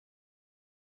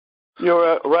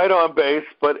 You're right on base,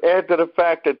 but add to the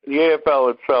fact that the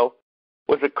AFL itself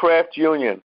was a craft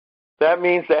union. That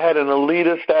means they had an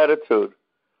elitist attitude.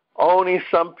 Only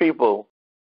some people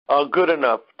are good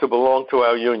enough to belong to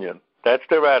our union. That's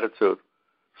their attitude.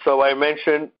 So I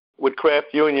mentioned with craft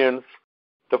unions,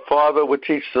 the father would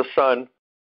teach the son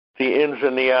the ins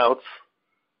and the outs,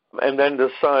 and then the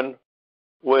son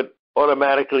would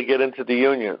automatically get into the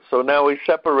union. So now we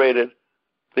separated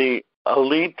the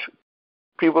elite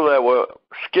people that were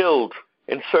skilled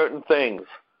in certain things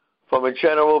from a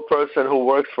general person who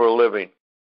works for a living,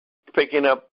 picking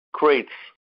up crates.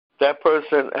 That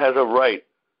person has a right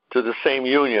to the same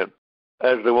union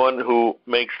as the one who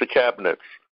makes the cabinets.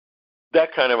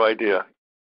 That kind of idea.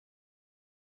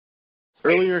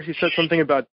 Earlier he said something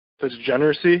about the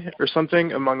degeneracy or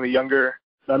something among the younger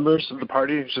members of the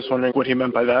party. I was just wondering what he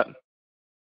meant by that.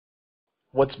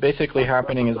 What's basically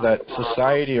happening is that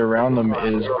society around them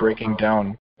is breaking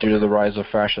down due to the rise of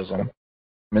fascism.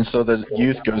 And so the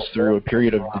youth goes through a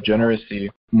period of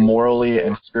degeneracy morally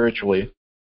and spiritually.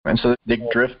 And so they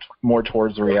drift more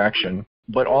towards the reaction.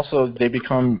 But also they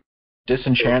become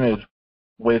disenchanted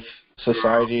with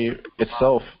society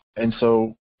itself. And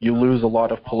so you lose a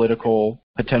lot of political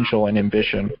potential and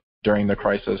ambition during the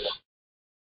crisis.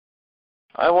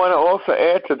 I want to also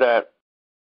add to that.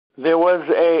 There was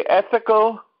a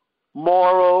ethical,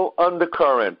 moral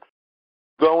undercurrent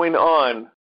going on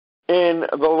in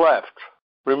the left.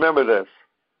 Remember this.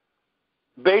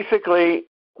 Basically,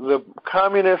 the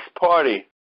Communist Party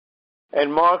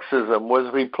and Marxism was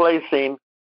replacing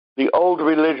the old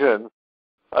religion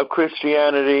of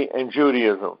Christianity and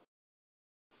Judaism.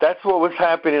 That's what was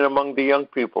happening among the young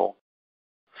people.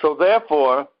 So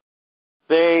therefore,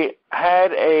 they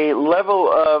had a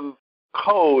level of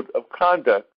code of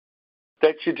conduct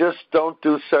that you just don't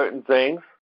do certain things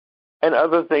and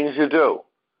other things you do.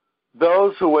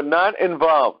 Those who were not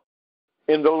involved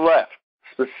in the left,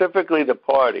 specifically the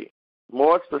party,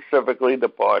 more specifically the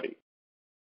party,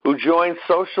 who joined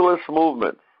socialist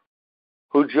movements,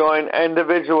 who joined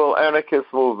individual anarchist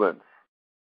movements,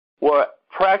 were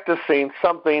practicing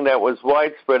something that was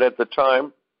widespread at the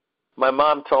time. My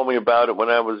mom told me about it when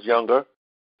I was younger.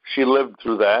 She lived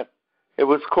through that. It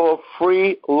was called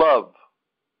free love.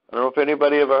 I don't know if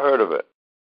anybody ever heard of it.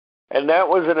 And that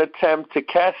was an attempt to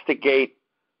castigate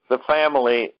the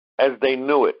family as they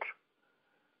knew it,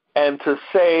 and to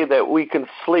say that we can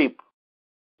sleep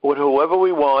with whoever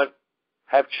we want,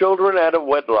 have children out of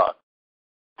wedlock.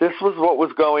 This was what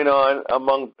was going on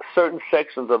among certain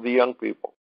sections of the young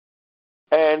people.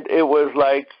 And it was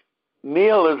like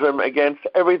nihilism against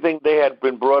everything they had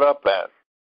been brought up as,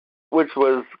 which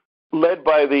was led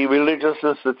by the religious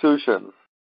institutions,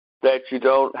 that you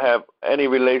don't have any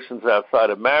relations outside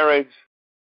of marriage.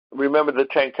 Remember the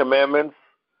Ten Commandments?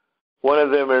 One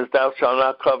of them is, thou shalt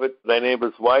not covet thy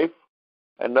neighbor's wife.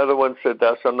 Another one said,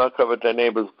 thou shalt not covet thy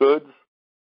neighbor's goods,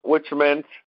 which meant,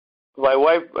 by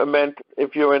wife meant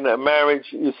if you're in a marriage,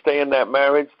 you stay in that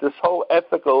marriage. This whole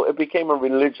ethical, it became a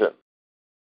religion.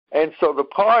 And so the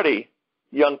party,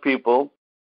 young people,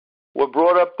 were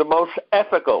brought up the most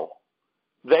ethical.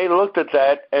 They looked at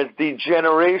that as the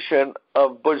generation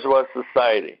of bourgeois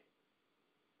society.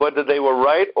 Whether they were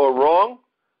right or wrong,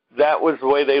 that was the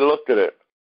way they looked at it.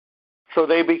 So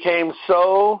they became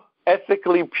so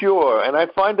ethically pure. And I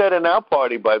find that in our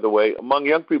party, by the way, among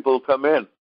young people who come in.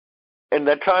 In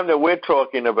the time that we're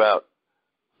talking about,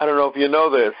 I don't know if you know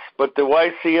this, but the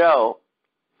YCL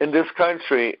in this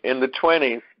country in the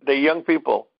 20s, the young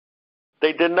people,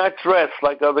 they did not dress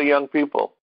like other young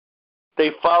people.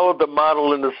 They followed the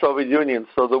model in the Soviet Union.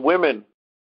 So the women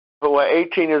who were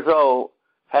 18 years old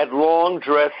had long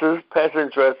dresses,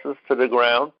 peasant dresses to the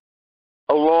ground,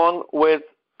 along with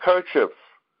kerchiefs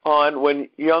on when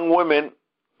young women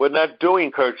were not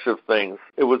doing kerchief things.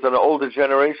 It was an older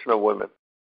generation of women.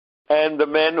 And the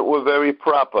men were very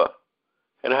proper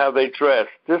in how they dressed.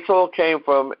 This all came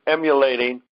from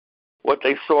emulating what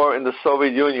they saw in the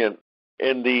Soviet Union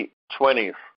in the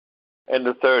 20s and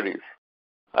the 30s.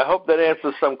 I hope that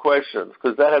answers some questions,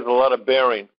 because that has a lot of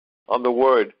bearing on the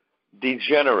word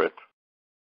degenerate.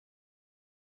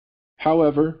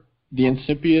 However, the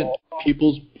incipient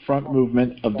People's Front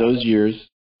movement of those years,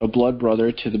 a blood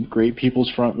brother to the great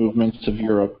People's Front movements of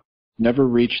Europe, never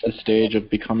reached the stage of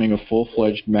becoming a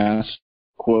full-fledged mass,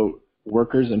 quote,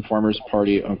 workers' and farmers'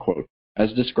 party, unquote,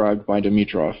 as described by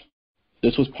Dimitrov.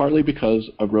 This was partly because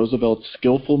of Roosevelt's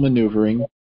skillful maneuvering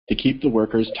to keep the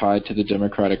workers tied to the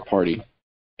Democratic Party,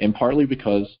 and partly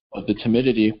because of the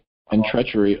timidity and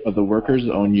treachery of the workers'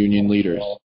 own union leaders,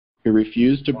 who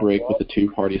refused to break with the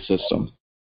two-party system.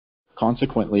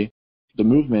 Consequently, the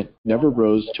movement never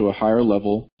rose to a higher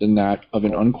level than that of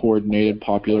an uncoordinated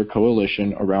popular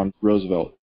coalition around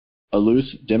Roosevelt, a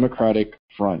loose Democratic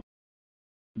front.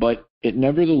 But it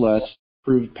nevertheless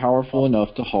proved powerful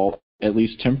enough to halt, at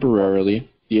least temporarily,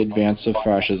 the advance of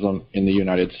fascism in the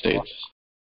United States.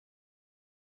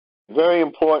 Very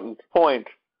important point.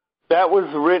 That was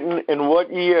written in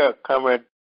what year, Comrade?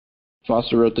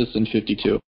 Foster wrote this in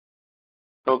 52.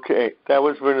 Okay, that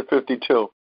was written in 52.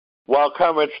 While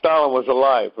Comrade Stalin was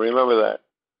alive, remember that.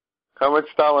 Comrade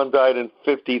Stalin died in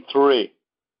 53,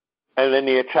 and then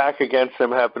the attack against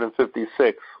him happened in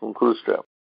 56 from Khrushchev.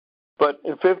 But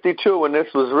in 52, when this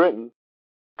was written,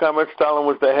 Comrade Stalin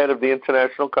was the head of the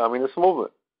International Communist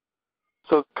Movement.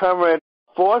 So Comrade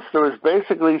Foster is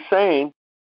basically saying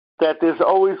that there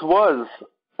always was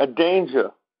a danger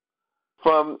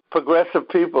from progressive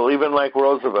people, even like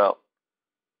Roosevelt,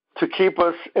 to keep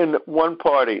us in one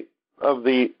party of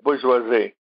the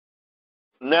bourgeoisie.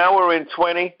 Now we're in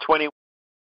 2021.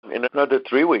 In another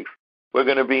 3 weeks, we're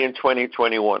going to be in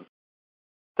 2021.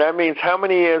 That means how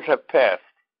many years have passed?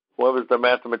 What was the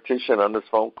mathematician on this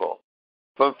phone call?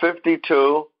 From 52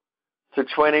 to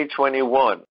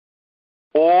 2021.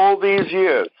 All these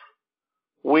years,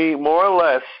 we more or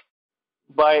less,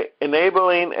 by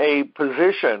enabling a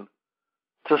position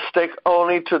to stick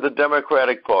only to the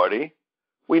Democratic Party,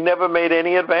 we never made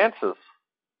any advances.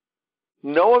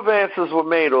 No advances were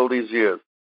made all these years.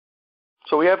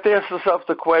 So we have to ask ourselves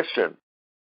the question,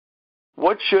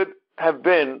 what should have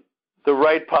been the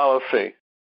right policy?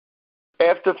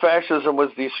 After fascism was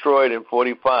destroyed in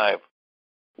 45,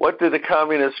 what did the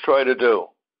communists try to do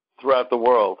throughout the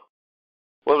world?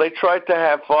 Well, they tried to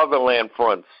have fatherland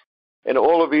fronts in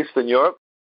all of Eastern Europe,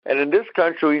 and in this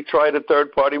country we tried a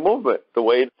third-party movement, the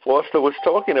way Foster was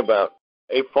talking about,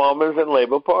 a farmers and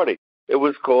labor party. It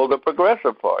was called a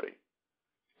progressive party.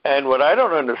 And what I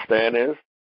don't understand is,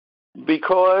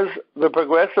 because the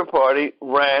Progressive Party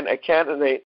ran a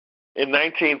candidate in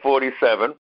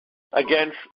 1947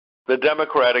 against the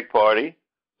Democratic Party,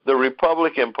 the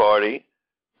Republican Party,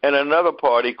 and another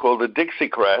party called the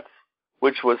Dixiecrats,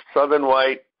 which was Southern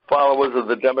white followers of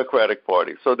the Democratic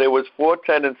Party. So there was four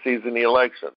tendencies in the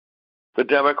election: the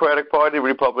Democratic Party,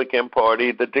 Republican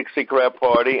Party, the Dixiecrat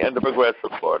Party, and the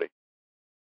Progressive Party.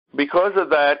 Because of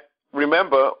that,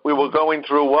 remember, we were going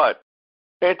through what?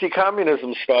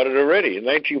 Anti-communism started already in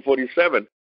 1947.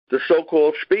 The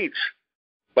so-called speech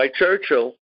by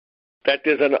Churchill that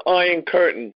there's an iron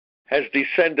curtain has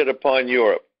descended upon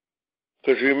Europe.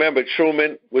 Because remember,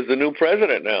 Truman was the new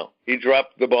president now. He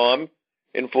dropped the bomb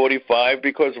in 45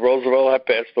 because Roosevelt had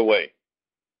passed away.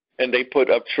 And they put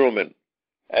up Truman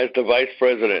as the vice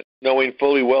president, knowing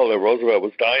fully well that Roosevelt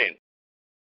was dying.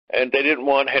 and they didn't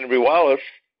want Henry Wallace,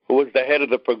 who was the head of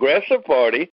the Progressive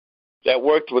Party that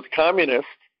worked with communists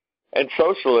and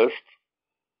socialists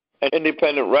and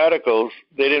independent radicals.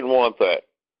 They didn't want that.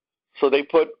 So they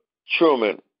put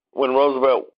Truman. When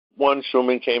Roosevelt won,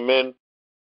 Truman came in,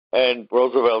 and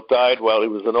Roosevelt died while he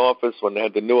was in office when they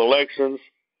had the new elections.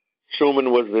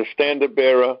 Truman was the standard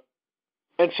bearer.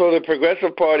 And so the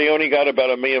Progressive Party only got about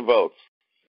 1 million votes.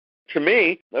 To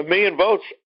me, 1 million votes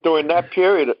during that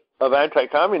period of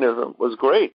anti-communism was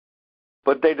great.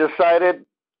 But they decided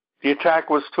the attack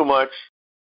was too much,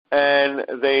 and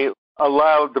they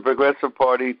allowed the Progressive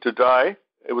Party to die.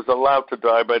 It was allowed to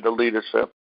die by the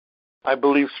leadership. I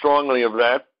believe strongly of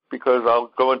that because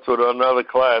I'll go into it in another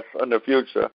class in the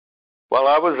future. While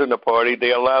I was in the party,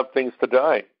 they allowed things to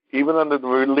die, even under the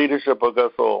leadership of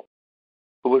Gus Hall,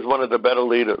 who was one of the better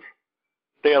leaders.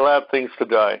 They allowed things to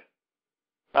die.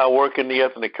 I work in the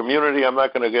ethnic community. I'm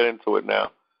not going to get into it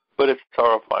now, but it's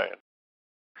terrifying.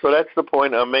 So that's the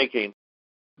point I'm making,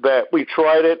 that we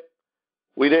tried it,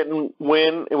 we didn't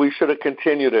win, and we should have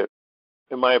continued it,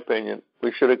 in my opinion.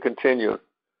 We should have continued,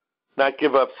 not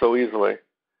give up so easily.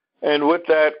 And with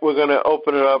that, we're going to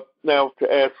open it up now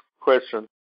to ask questions.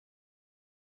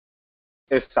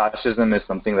 If fascism is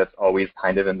something that's always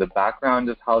kind of in the background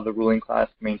of how the ruling class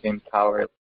maintains power,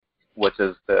 what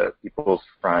does the People's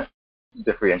Front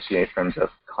differentiate from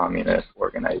just communist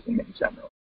organizing in general?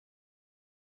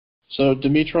 So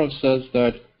Dimitrov says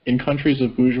that in countries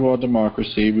of bourgeois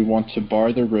democracy, we want to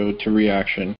bar the road to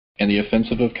reaction and the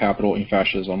offensive of capital and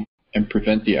fascism and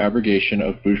prevent the abrogation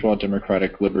of bourgeois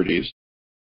democratic liberties.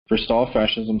 Forestall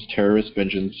fascism's terrorist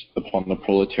vengeance upon the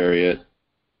proletariat.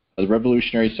 The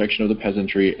revolutionary section of the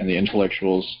peasantry and the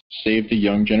intellectuals save the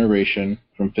young generation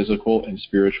from physical and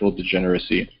spiritual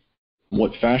degeneracy.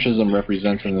 What fascism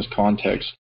represents in this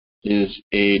context is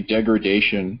a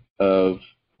degradation of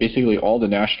basically all the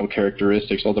national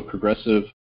characteristics, all the progressive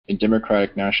and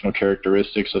democratic national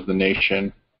characteristics of the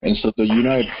nation. And so the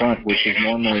United Front, which is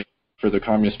normally for the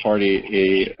Communist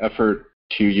Party an effort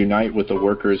to unite with the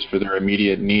workers for their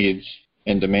immediate needs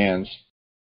and demands,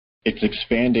 it's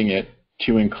expanding it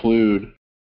to include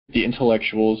the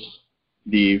intellectuals,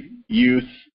 the youth,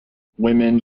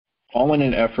 women, all in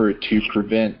an effort to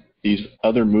prevent these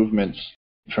other movements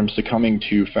from succumbing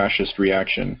to fascist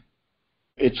reaction.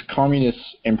 It's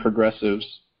communists and progressives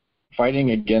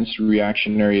fighting against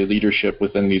reactionary leadership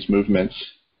within these movements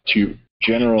to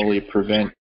generally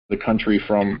prevent the country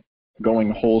from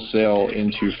going wholesale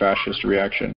into fascist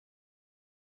reaction.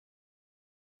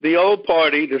 The old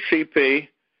party, the CP,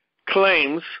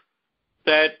 claims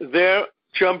that they're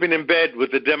jumping in bed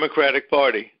with the Democratic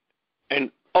Party, and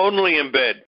only in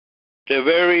bed. They're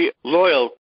very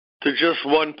loyal to just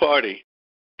one party,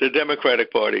 the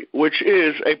Democratic Party, which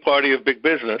is a party of big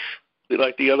business,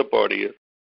 like the other party is.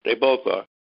 They both are.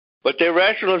 But their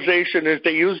rationalization is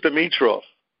they use Dimitrov.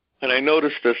 And I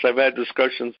noticed this. I've had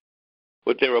discussions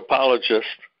with their apologists.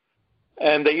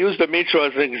 And they use Dimitrov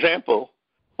as an example.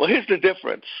 Well, here's the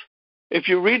difference. If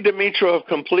you read Dimitrov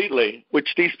completely,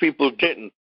 which these people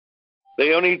didn't,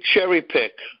 they only cherry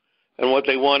pick and what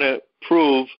they want to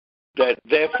prove that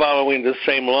they're following the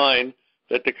same line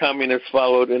that the communists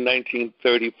followed in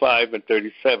 1935 and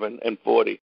 37 and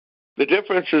 40. The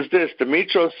difference is this.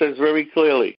 Dimitrov says very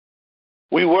clearly,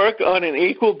 we work on an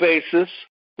equal basis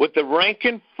with the rank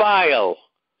and file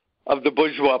of the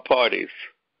bourgeois parties.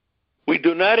 We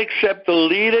do not accept the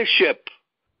leadership,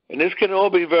 and this can all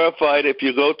be verified if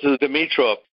you go to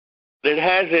Dimitrov. It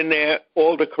has in there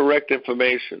all the correct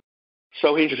information.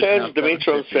 So he says,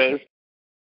 Dimitrov says,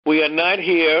 we are not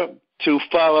here to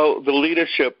follow the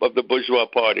leadership of the bourgeois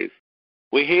parties.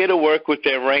 We're here to work with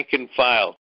their rank and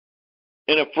file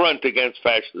in a front against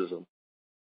fascism.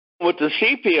 What the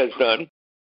CP has done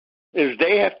is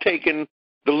they have taken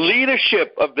the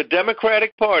leadership of the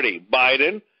Democratic Party,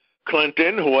 Biden,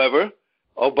 Clinton, whoever,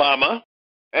 Obama,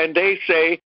 and they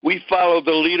say, we follow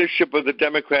the leadership of the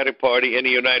Democratic Party in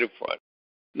the United Front.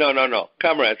 No,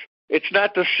 comrades. It's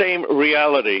not the same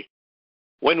reality.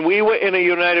 When we were in a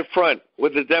united front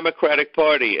with the Democratic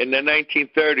Party in the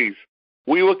 1930s,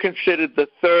 we were considered the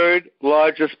third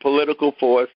largest political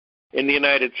force in the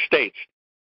United States.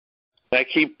 I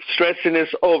keep stressing this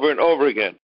over and over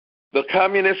again. The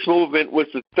communist movement was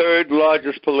the third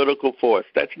largest political force.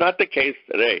 That's not the case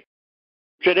today.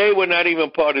 Today, we're not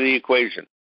even part of the equation.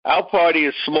 Our party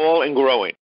is small and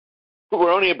growing.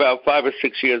 We're only about 5 or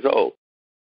 6 years old.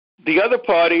 The other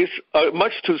parties are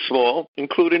much too small,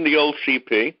 including the old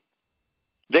CP.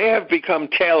 They have become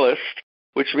tailist,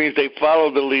 which means they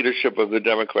follow the leadership of the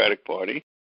Democratic Party,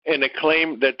 and they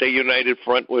claim that they united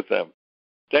front with them.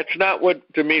 That's not what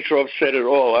Dimitrov said at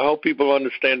all. I hope people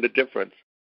understand the difference.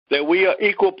 That we are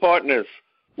equal partners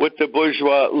with the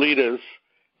bourgeois leaders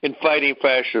in fighting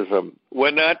fascism.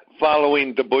 We're not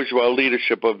following the bourgeois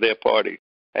leadership of their party.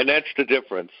 And that's the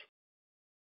difference.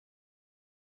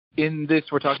 In this,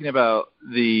 we're talking about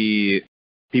the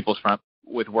People's Front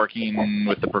with working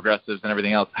with the progressives and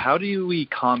everything else. How do we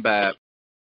combat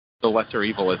the lesser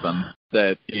evilism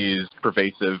that is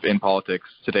pervasive in politics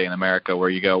today in America, where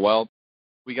you go, well,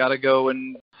 we got to go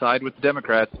and side with the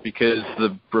Democrats because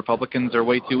the Republicans are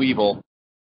way too evil?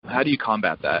 How do you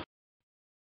combat that?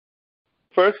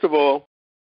 First of all,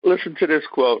 listen to this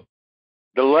quote.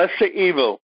 The lesser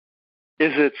evil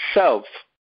is itself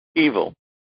evil.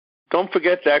 Don't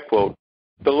forget that quote.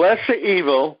 The lesser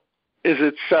evil is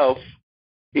itself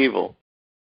evil.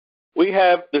 We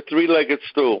have the three-legged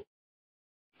stool.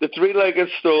 The three-legged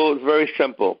stool is very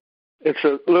simple. It's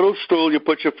a little stool you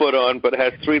put your foot on, but it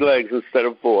has 3 legs instead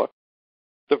of 4.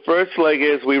 The first leg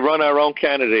is we run our own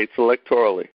candidates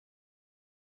electorally.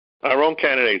 Our own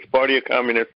candidates, Party of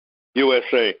Communists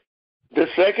USA. The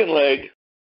second leg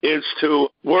is to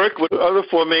work with other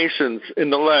formations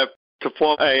in the left to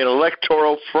form an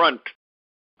electoral front,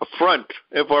 a front,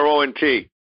 F-R-O-N-T,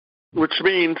 which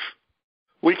means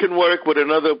we can work with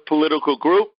another political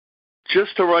group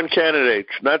just to run candidates,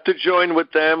 not to join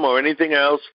with them or anything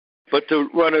else, but to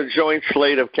run a joint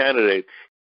slate of candidates.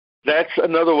 That's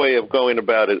another way of going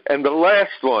about it. And the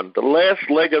last one, the last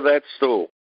leg of that stool,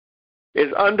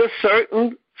 is under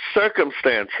certain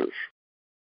circumstances,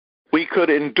 we could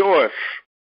endorse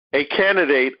a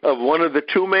candidate of one of the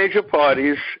 2 major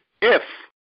parties if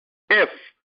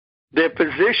their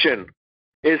position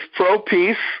is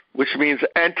pro-peace, which means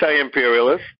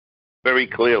anti-imperialist, very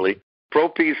clearly.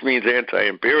 Pro-peace means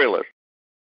anti-imperialist.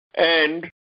 And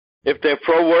if they're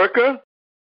pro-worker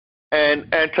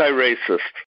and anti-racist,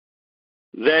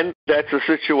 then that's a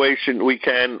situation we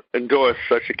can endorse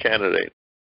such a candidate.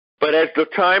 But as the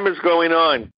time is going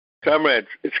on, comrades,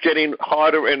 it's getting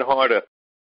harder and harder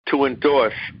to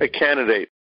endorse a candidate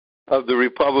of the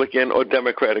Republican or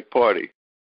Democratic Party.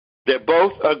 They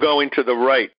both are going to the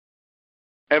right.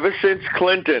 Ever since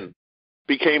Clinton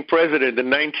became president in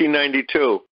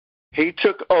 1992, he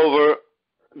took over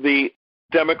the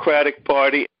Democratic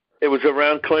Party. It was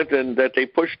around Clinton that they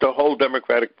pushed the whole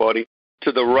Democratic Party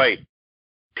to the right.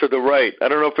 To the right. I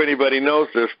don't know if anybody knows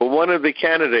this, but one of the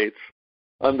candidates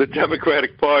on the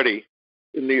Democratic Party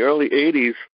in the early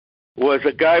 80s was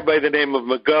a guy by the name of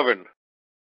McGovern.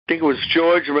 I think it was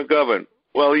George McGovern.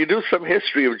 Well, you do some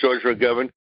history of George McGovern.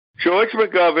 George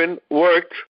McGovern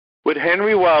worked with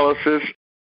Henry Wallace's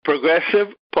Progressive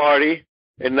Party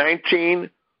in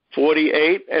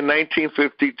 1948 and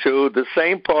 1952, the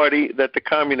same party that the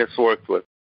communists worked with.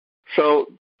 So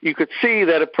you could see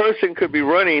that a person could be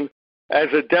running as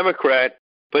a Democrat,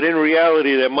 but in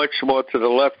reality they're much more to the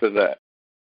left of that.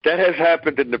 That has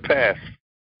happened in the past.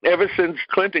 Ever since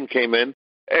Clinton came in,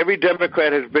 every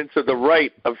Democrat has been to the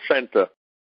right of center.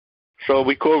 So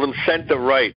we call them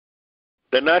center-right.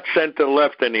 They're not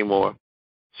center-left anymore.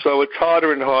 So it's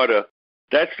harder and harder.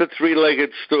 That's the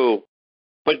three-legged stool.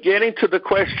 But getting to the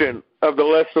question of the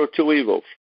lesser of two evils,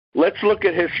 let's look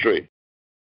at history.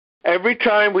 Every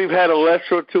time we've had a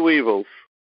lesser of two evils,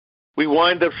 we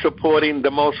wind up supporting the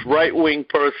most right-wing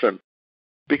person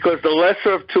because the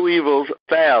lesser of two evils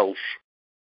fails.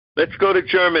 Let's go to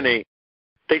Germany.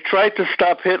 They tried to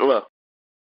stop Hitler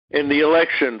in the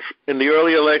elections, in the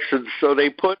early elections, so they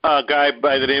put a guy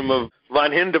by the name of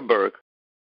von Hindenburg,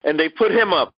 and they put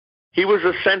him up. He was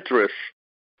a centrist,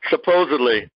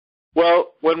 supposedly.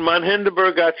 Well, when von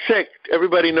Hindenburg got sick,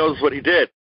 everybody knows what he did.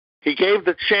 He gave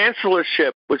the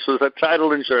chancellorship, which was a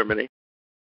title in Germany,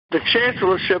 the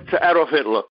chancellorship to Adolf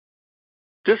Hitler.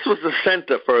 This was the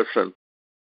center person.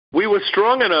 We were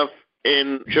strong enough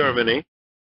in Germany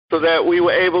so that we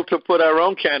were able to put our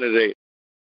own candidate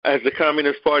as the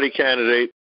Communist Party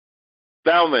candidate,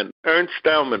 Baumann, Ernst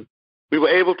Baumann. We were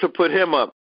able to put him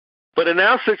up. But in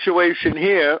our situation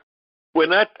here, we're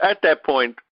not at that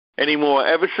point anymore.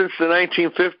 Ever since the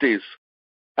 1950s,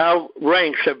 our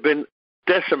ranks have been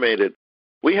decimated.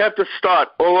 We have to start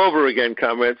all over again,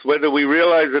 comrades, whether we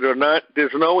realize it or not.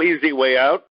 There's no easy way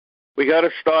out. We got to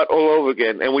start all over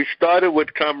again. And we started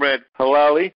with Comrade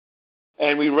Halali,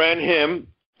 and we ran him,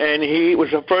 and he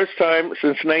was the first time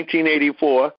since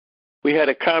 1984 we had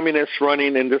a communist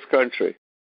running in this country.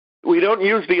 We don't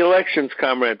use the elections,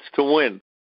 comrades, to win.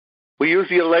 We use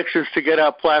the elections to get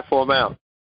our platform out.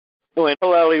 When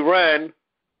Halali ran,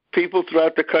 people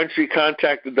throughout the country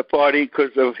contacted the party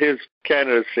because of his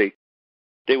candidacy.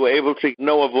 They were able to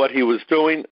know of what he was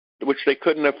doing, which they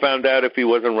couldn't have found out if he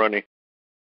wasn't running.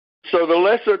 So the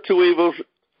lesser two evils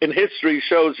in history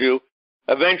shows you,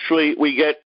 eventually we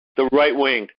get the right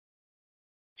wing.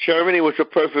 Germany was a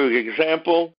perfect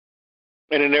example,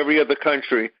 and in every other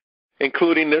country,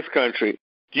 including this country.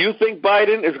 Do you think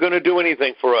Biden is going to do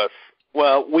anything for us?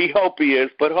 Well, we hope he is,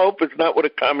 but hope is not what a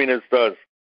communist does.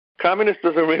 Communist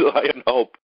doesn't rely on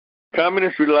hope.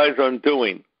 Communist relies on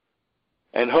doing.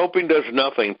 And hoping does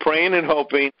nothing. Praying and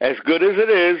hoping, as good as it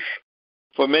is,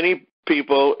 for many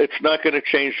people, it's not going to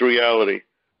change the reality.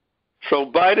 So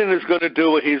Biden is going to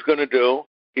do what he's going to do.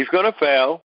 He's going to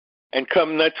fail. And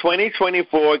come that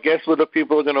 2024, guess what the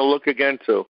people are going to look again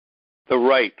to? The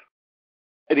right.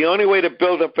 And the only way to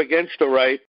build up against the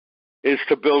right is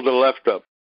to build the left up.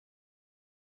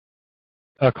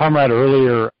 A comrade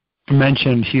earlier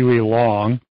mentioned Huey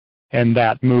Long and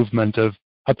that movement of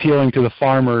appealing to the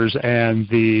farmers and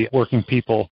the working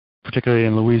people, particularly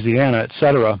in Louisiana, et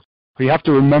cetera. You have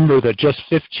to remember that just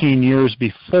 15 years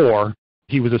before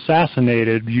he was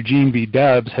assassinated, Eugene V.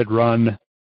 Debs had run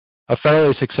a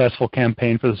fairly successful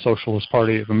campaign for the Socialist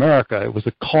Party of America. It was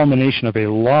the culmination of a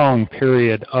long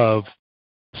period of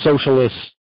socialist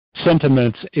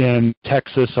sentiments in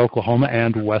Texas, Oklahoma,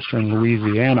 and western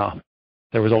Louisiana.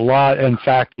 There was a lot. In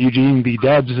fact, Eugene V.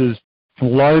 Debs'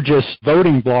 largest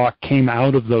voting bloc came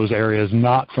out of those areas,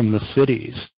 not from the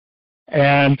cities.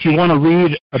 And if you want to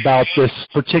read about this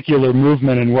particular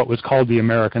movement in what was called the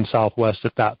American Southwest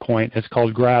at that point, it's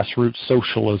called Grassroots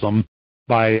Socialism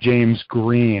by James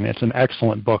Green. It's an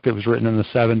excellent book. It was written in the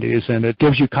 70s, and it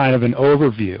gives you kind of an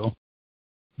overview.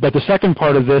 But the second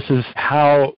part of this is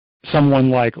how someone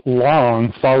like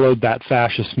Long followed that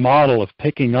fascist model of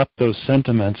picking up those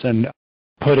sentiments and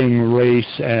putting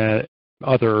race and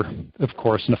other, of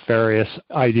course, nefarious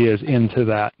ideas into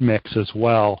that mix as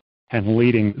well and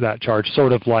leading that charge,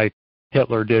 sort of like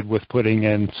Hitler did with putting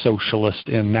in socialist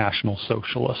in National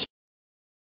Socialist.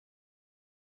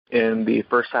 In the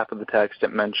first half of the text,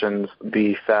 it mentions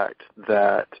the fact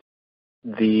that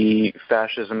the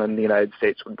fascism in the United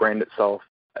States would brand itself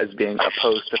as being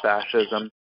opposed to fascism.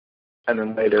 And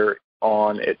then later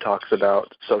on, it talks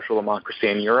about social democracy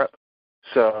in Europe.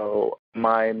 So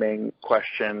my main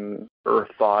question or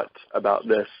thought about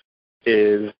this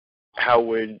is, how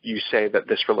would you say that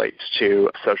this relates to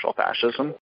social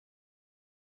fascism?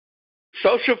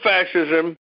 Social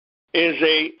fascism is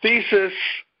a thesis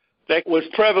that was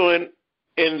prevalent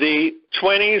in the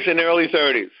 20s and early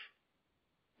 30s.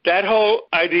 That whole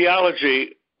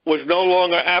ideology was no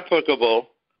longer applicable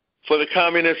for the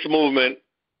communist movement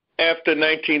after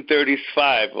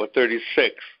 1935 or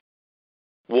 36.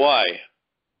 Why?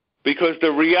 Because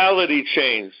the reality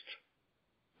changed.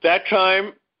 That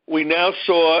time, we now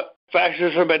saw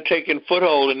fascism had taken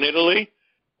foothold in Italy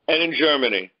and in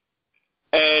Germany.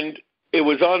 And it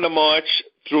was on the march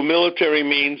through military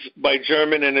means by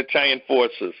German and Italian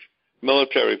forces,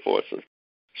 military forces.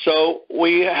 So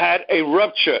we had a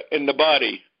rupture in the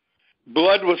body.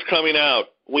 Blood was coming out.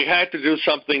 We had to do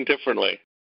something differently.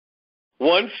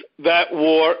 Once that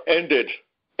war ended,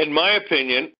 in my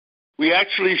opinion, we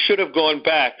actually should have gone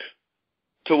back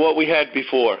to what we had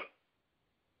before.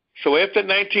 So after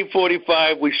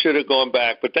 1945, we should have gone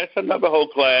back, but that's another whole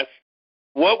class.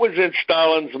 What was in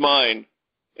Stalin's mind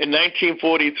in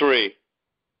 1943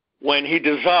 when he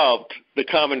dissolved the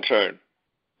Comintern?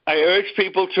 I urge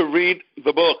people to read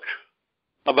the book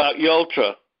about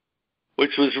Yalta,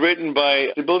 which was written by,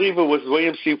 I believe it was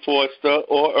William C. Forster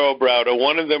or Earl Browder.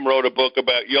 One of them wrote a book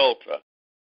about Yalta.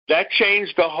 That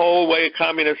changed the whole way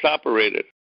communists operated.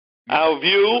 Our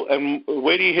view, and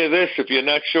wait till you hear this if you're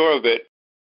not sure of it,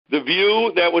 the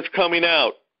view that was coming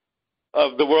out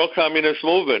of the world communist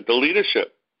movement, the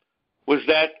leadership, was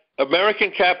that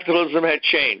American capitalism had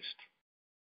changed.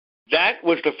 That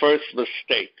was the first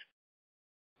mistake.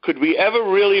 Could we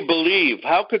ever really believe,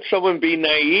 how could someone be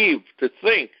naive to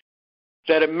think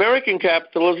that American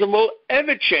capitalism will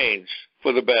ever change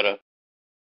for the better?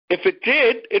 If it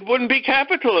did, it wouldn't be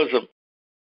capitalism.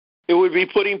 It would be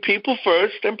putting people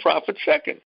first and profit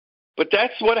second. But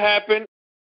that's what happened,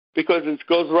 because it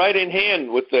goes right in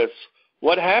hand with this.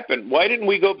 What happened? Why didn't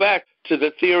we go back to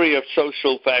the theory of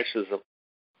social fascism,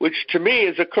 which to me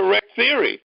is a correct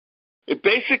theory? It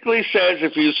basically says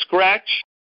if you scratch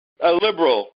a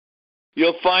liberal,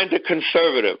 you'll find a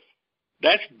conservative.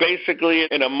 That's basically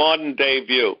in a modern day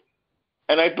view.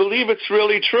 And I believe it's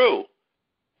really true.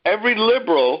 Every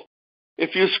liberal,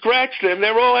 if you scratch them,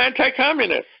 they're all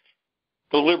anti-communist,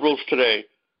 the liberals today.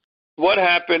 What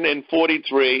happened in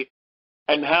 43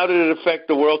 and how did it affect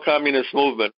the world communist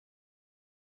movement?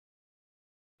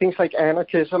 Things like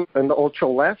anarchism and the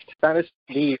ultra-left, that is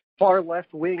the far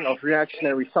left wing of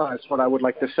reactionary science, what I would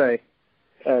like to say.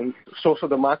 and social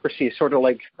democracy is sort of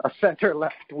like a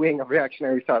center-left wing of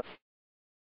reactionary thought.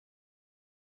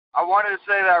 I wanted to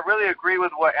say that I really agree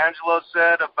with what Angelo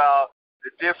said about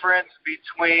the difference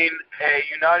between a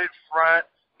united front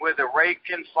with a rank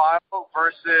and file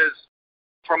versus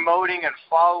promoting and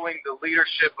following the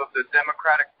leadership of the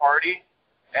Democratic Party.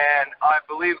 And I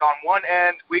believe on one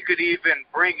end, we could even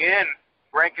bring in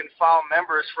rank and file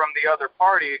members from the other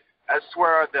party, as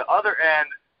where the other end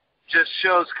just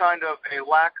shows kind of a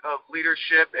lack of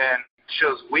leadership and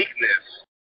shows weakness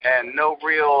and no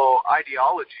real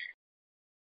ideology.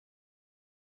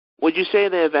 Would you say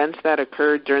the events that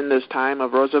occurred during this time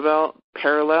of Roosevelt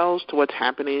parallels to what's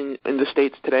happening in the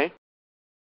States today?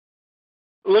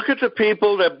 Look at the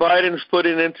people that Biden's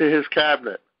putting into his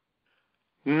cabinet.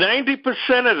 90%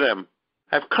 of them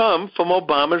have come from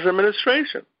Obama's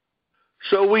administration.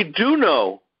 So we do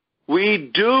know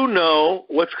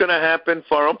what's going to happen in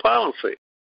foreign policy.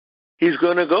 He's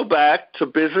going to go back to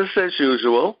business as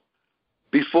usual.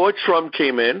 Before Trump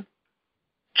came in,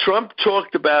 Trump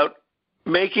talked about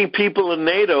making people in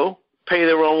NATO pay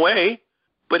their own way,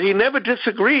 but he never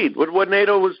disagreed with what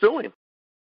NATO was doing.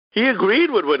 He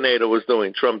agreed with what NATO was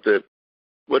doing, Trump did.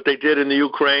 What they did in the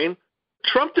Ukraine,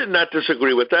 Trump did not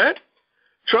disagree with that.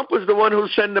 Trump was the one who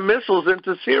sent the missiles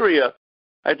into Syria.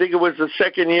 I think it was the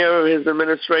second year of his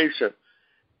administration.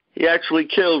 He actually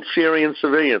killed Syrian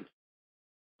civilians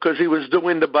because he was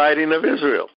doing the biting of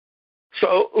Israel.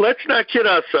 So let's not kid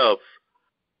ourselves.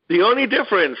 The only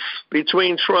difference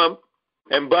between Trump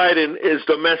and Biden is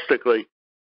domestically.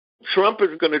 Trump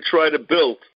is going to try to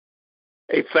build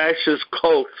a fascist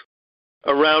cult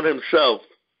around himself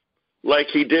like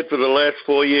he did for the last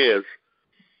 4 years.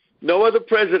 No other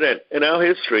president in our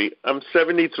history, I'm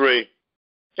 73,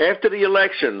 after the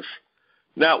elections,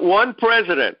 not one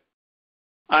president,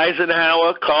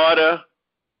 Eisenhower, Carter,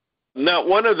 not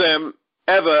one of them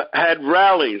ever had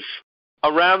rallies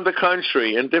around the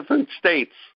country in different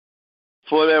states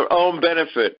for their own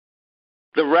benefit.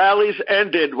 The rallies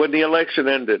ended when the election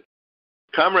ended.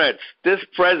 Comrades, this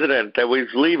president that was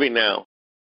leaving now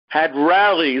had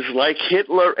rallies like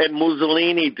Hitler and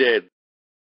Mussolini did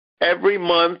every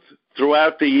month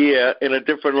throughout the year in a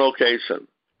different location.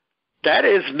 That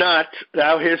is not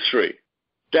our history.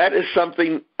 That is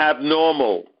something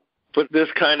abnormal for this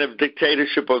kind of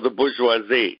dictatorship of the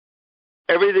bourgeoisie.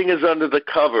 Everything is under the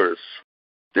covers.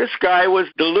 This guy was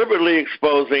deliberately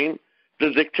exposing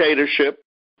the dictatorship,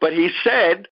 but he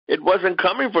said it wasn't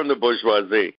coming from the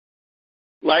bourgeoisie.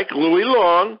 Like Louis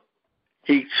Long,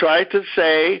 he tried to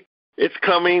say it's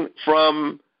coming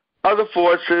from other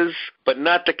forces, but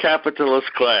not the capitalist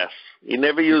class. He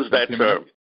never used that term.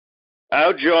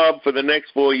 Our job for the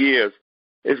next 4 years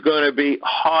is going to be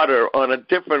harder on a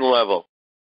different level.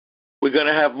 We're going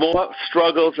to have more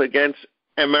struggles against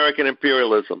American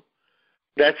imperialism.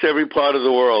 That's every part of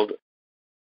the world.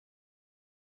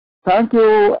 Thank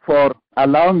you for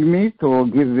allowing me to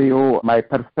give you my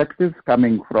perspectives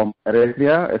coming from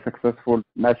Eritrea, a successful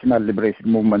national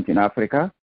liberation movement in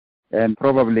Africa. And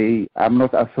probably I'm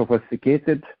not as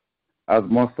sophisticated as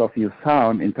most of you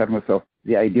sound in terms of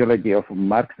the ideology of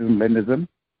Marxism-Leninism.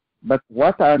 But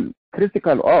what I'm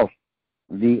critical of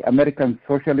the American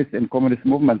socialist and communist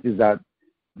movement is that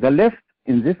the left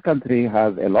in this country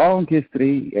has a long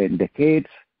history and decades,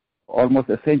 almost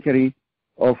a century,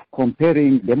 of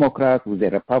comparing Democrats with a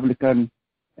Republican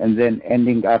and then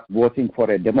ending up voting for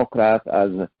a Democrat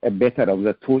as a better of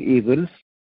the two evils.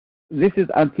 This is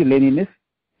anti-Leninist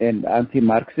and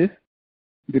anti-Marxist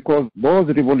because both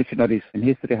revolutionaries in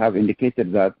history have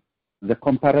indicated that the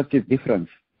comparative difference,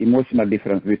 emotional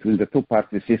difference between the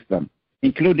two-party system,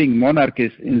 including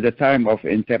monarchies in the time of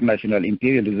international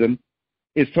imperialism,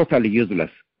 is totally useless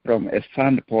from a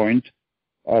standpoint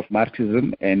of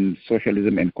Marxism and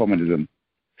socialism and communism.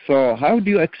 So how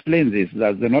do you explain this,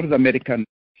 that the North American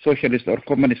socialist or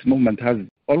communist movement has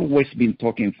always been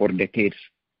talking for decades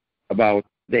about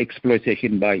the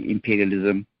exploitation by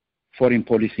imperialism, foreign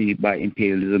policy by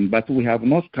imperialism, but we have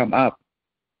not come up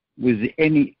with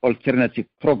any alternative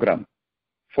program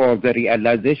for the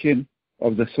realization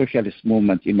of the socialist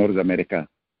movement in North America.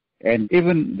 And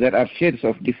even there are shades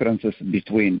of differences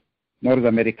between North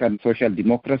American social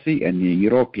democracy and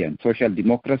European social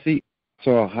democracy.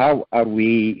 So how are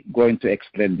we going to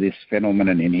explain this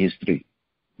phenomenon in history?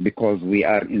 Because we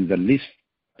are in the least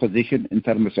position in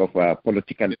terms of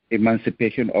political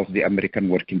emancipation of the American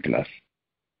working class.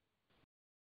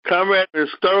 Comrade is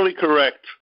thoroughly correct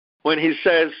when he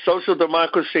says social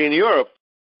democracy in Europe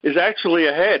is actually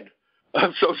ahead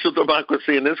of social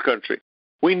democracy in this country.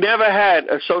 We never had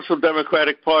a social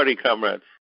democratic party, comrades.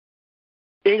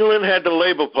 England had the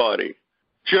Labour Party.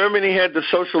 Germany had the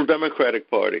Social Democratic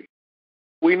Party.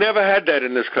 We never had that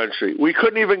in this country. We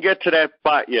couldn't even get to that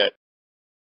spot yet.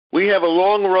 We have a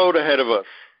long road ahead of us,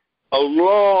 a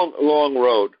long, long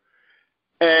road.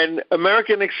 And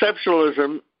American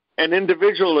exceptionalism and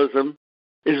individualism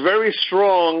is very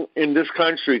strong in this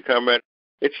country, comrade.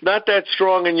 It's not that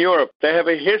strong in Europe. They have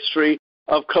a history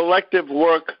of collective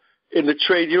work in the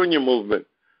trade union movement.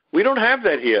 We don't have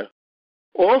that here.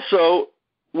 Also,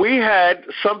 we had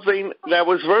something that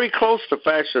was very close to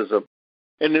fascism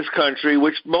in this country,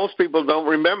 which most people don't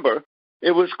remember.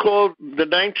 It was called the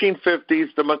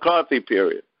 1950s, the McCarthy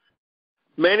period.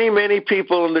 Many, many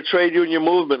people in the trade union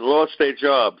movement lost their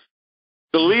jobs.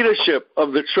 The leadership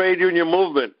of the trade union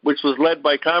movement, which was led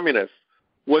by communists,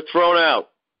 were thrown out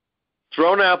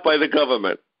by the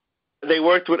government. They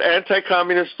worked with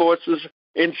anti-communist forces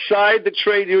inside the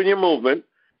trade union movement,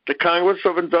 the Congress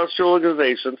of Industrial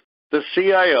Organizations, the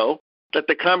CIO, that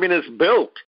the communists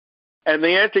built. And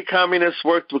the anti-communists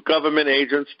worked with government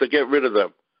agents to get rid of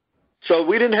them. So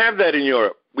we didn't have that in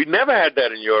Europe. We never had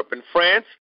that in Europe. In France,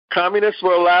 communists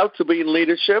were allowed to be in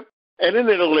leadership, and in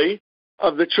Italy,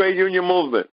 of the trade union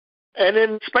movement. And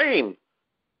in Spain,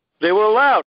 they were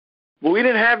allowed. But we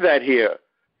didn't have that here.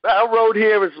 Our road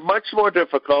here is much more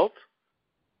difficult.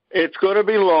 It's going to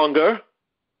be longer.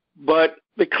 But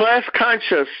the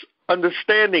class-conscious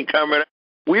understanding, comrade,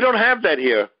 we don't have that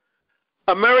here.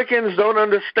 Americans don't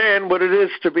understand what it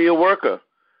is to be a worker.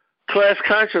 Class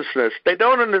consciousness. They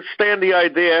don't understand the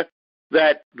idea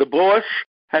that the boss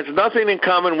has nothing in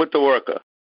common with the worker.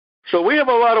 So we have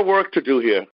a lot of work to do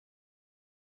here.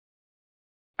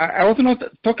 I was not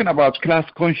talking about class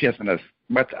consciousness,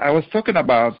 but I was talking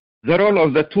about the role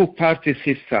of the two-party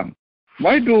system.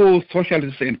 Why do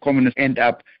socialists and communists end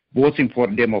up voting for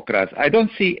Democrats? I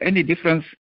don't see any difference,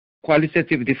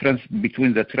 qualitative difference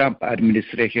between the Trump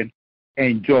administration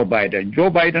and Joe Biden.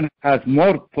 Joe Biden has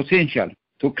more potential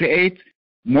to create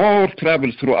more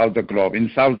trouble throughout the globe, in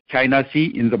South China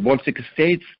Sea, in the Baltic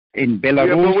states, in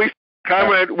Belarus. Yeah, but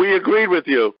comrade, we agreed with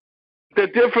you. The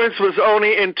difference was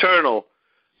only internal.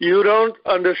 You don't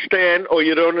understand, or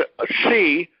you don't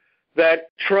see that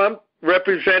Trump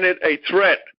represented a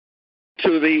threat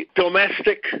to the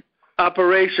domestic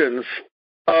operations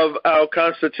of our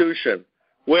Constitution,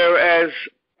 whereas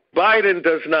Biden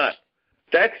does not.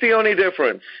 That's the only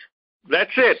difference.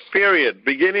 That's it, period,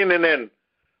 beginning and end.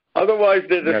 Otherwise,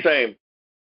 they're the same.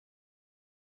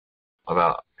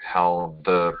 About how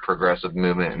the progressive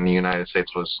movement in the United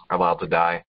States was allowed to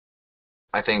die.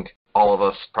 I think all of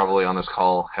us probably on this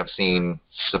call have seen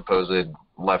supposed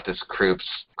leftist groups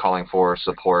calling for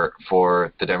support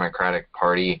for the Democratic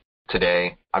Party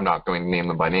today. I'm not going to name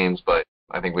them by names, but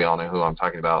I think we all know who I'm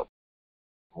talking about.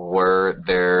 Were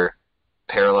there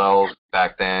parallels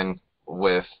back then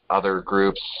with other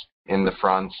groups in the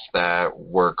fronts that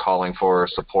were calling for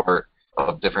support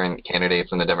of different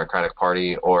candidates in the Democratic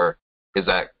Party, or is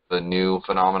that the new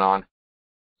phenomenon?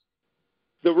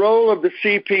 The role of the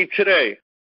CP today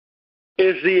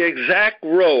is the exact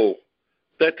role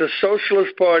that the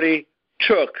Socialist Party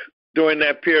took during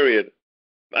that period.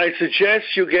 I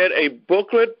suggest you get a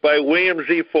booklet by William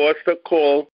Z. Foster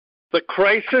called The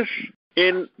Crisis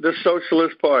in the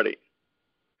Socialist Party.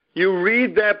 You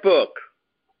read that book,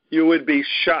 you would be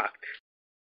shocked.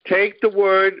 Take the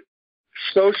word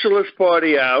Socialist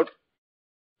Party out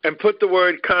and put the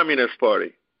word Communist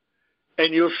Party,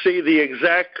 and you'll see the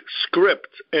exact script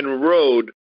and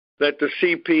road that the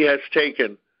CP has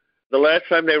taken. The last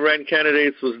time they ran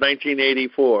candidates was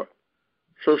 1984.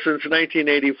 So since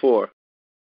 1984,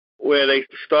 where they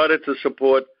started to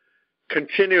support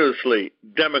continuously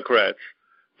Democrats.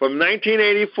 From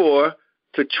 1984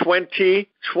 to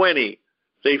 2020,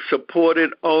 they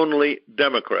supported only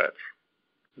Democrats.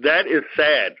 That is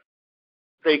sad.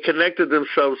 They connected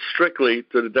themselves strictly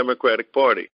to the Democratic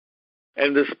Party.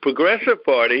 And this Progressive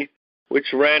Party,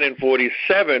 which ran in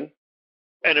 47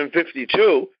 and in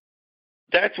 52,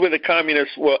 that's where the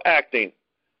communists were acting.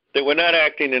 They were not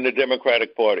acting in the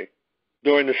Democratic Party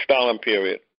during the Stalin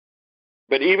period.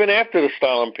 But even after the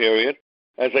Stalin period,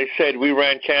 as I said, we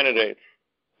ran candidates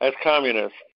as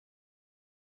communists.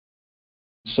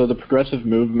 So the progressive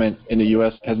movement in the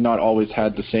U.S. has not always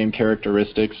had the same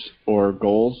characteristics or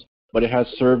goals, but it has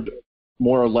served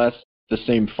more or less the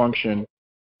same function.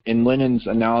 In Lenin's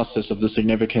analysis of the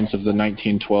significance of the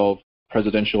 1912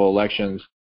 presidential elections,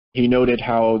 he noted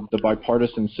how the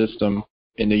bipartisan system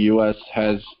in the U.S.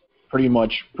 has pretty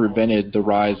much prevented the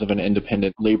rise of an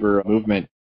independent labor movement,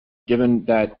 given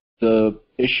that the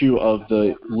issue of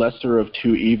the lesser of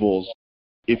two evils,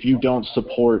 if you don't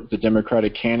support the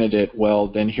Democratic candidate, well,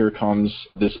 then here comes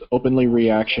this openly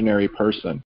reactionary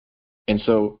person. And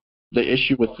so the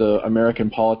issue with the American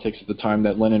politics at the time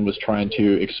that Lenin was trying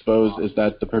to expose is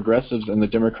that the progressives and the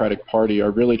Democratic Party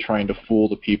are really trying to fool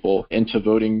the people into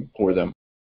voting for them.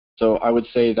 So I would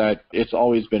say that it's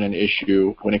always been an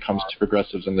issue when it comes to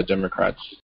progressives and the Democrats.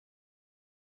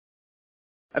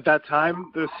 At that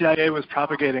time, the CIA was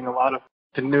propagating a lot of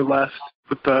the new left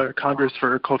with the Congress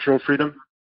for Cultural Freedom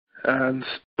and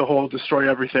the whole destroy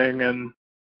everything, and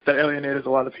that alienated a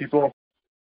lot of people.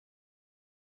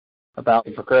 About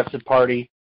the Progressive Party,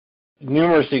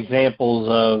 numerous examples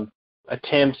of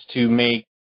attempts to make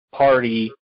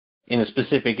party in a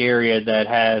specific area that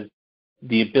had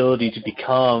the ability to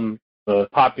become a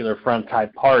popular front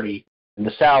type party. In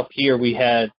the South here, we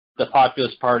had the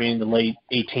Populist Party in the late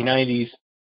 1890s,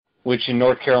 which in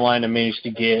North Carolina managed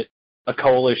to get a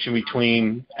coalition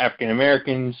between African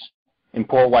Americans and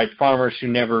poor white farmers who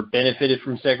never benefited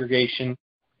from segregation.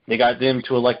 They got them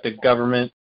to elect the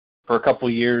government for a couple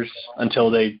of years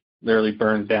until they literally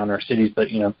burned down our cities, but,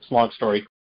 it's a long story.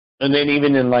 And then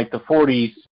even in like the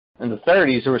 40s and the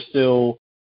 30s, there were still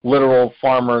literal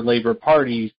farmer labor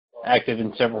parties active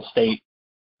in several states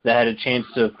that had a chance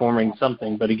of forming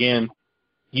something. But again,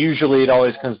 usually it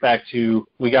always comes back to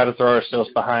we got to throw ourselves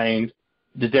behind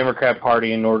the Democrat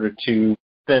Party in order to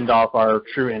fend off our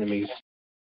true enemies.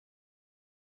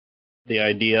 The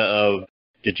idea of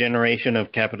degeneration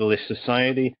of capitalist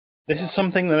society, this is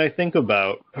something that I think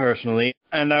about personally,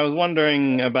 and I was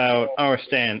wondering about our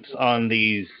stance on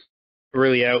these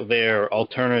really out there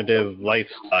alternative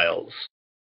lifestyles,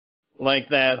 like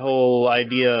that whole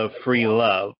idea of free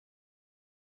love.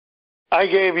 I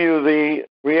gave you the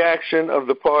reaction of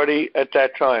the party at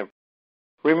that time.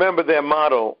 Remember, their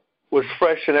motto was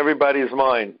fresh in everybody's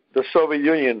mind. The Soviet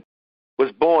Union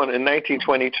was born in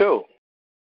 1922.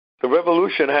 The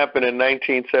revolution happened in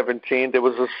 1917. There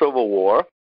was a civil war.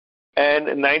 And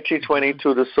in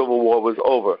 1922, the Civil War was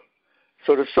over.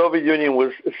 So the Soviet Union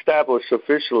was established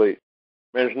officially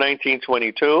as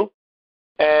 1922.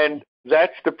 And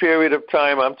that's the period of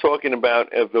time I'm talking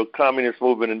about of the communist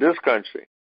movement in this country.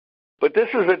 But this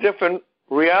is a different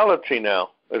reality now.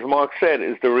 As Mark said,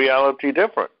 is the reality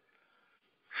different?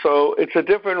 So it's a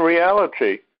different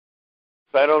reality.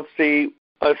 I don't see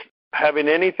us having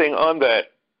anything on that.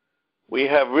 We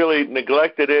have really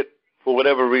neglected it for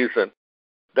whatever reason.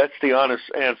 That's the honest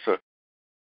answer.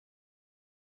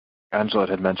 Angela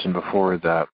had mentioned before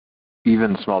that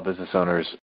even small business owners,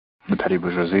 the petty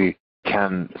bourgeoisie,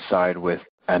 can side with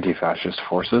anti-fascist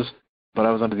forces. But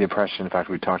I was under the impression, in fact,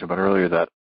 we talked about earlier, that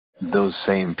those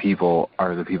same people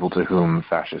are the people to whom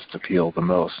fascists appeal the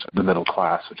most, the middle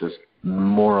class, which is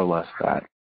more or less that.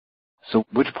 So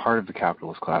which part of the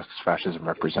capitalist class does fascism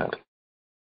represent?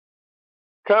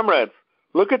 Comrades,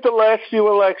 look at the last few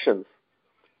elections.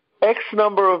 X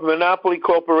number of monopoly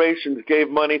corporations gave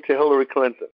money to Hillary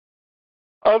Clinton.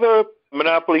 Other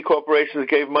monopoly corporations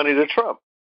gave money to Trump.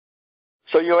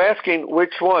 So you're asking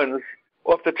which ones,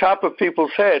 off the top of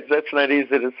people's heads, that's not easy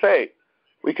to say.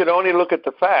 We could only look at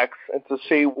the facts and to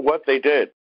see what they did.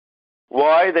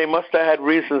 Why? They must have had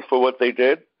reasons for what they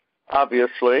did,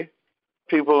 obviously.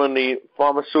 People in the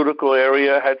pharmaceutical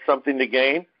area had something to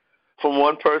gain from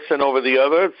one person over the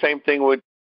other. Same thing with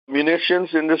munitions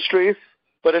industries.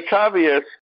 But it's obvious,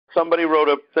 somebody wrote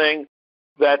a thing,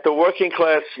 that the working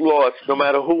class lost, no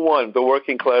matter who won, the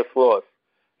working class lost.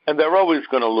 And they're always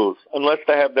going to lose, unless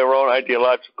they have their own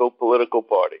ideological political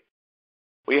party.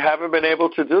 We haven't been able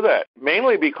to do that,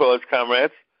 mainly because,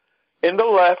 comrades, in the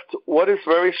left, what is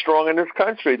very strong in this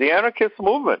country? The anarchist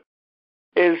movement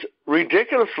is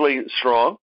ridiculously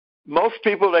strong. Most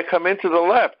people that come into the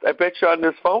left, I bet you on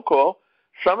this phone call,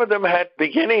 some of them had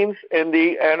beginnings in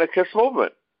the anarchist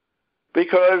movement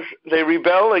because they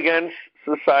rebel against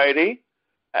society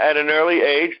at an early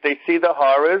age. They see the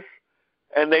horrors,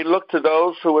 and they look to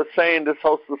those who are saying this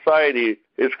whole society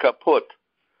is kaput.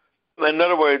 In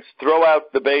other words, throw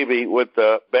out the baby with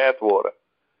the bathwater.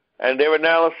 And their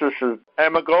analysis is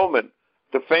Emma Goldman,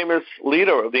 the famous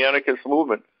leader of the anarchist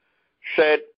movement,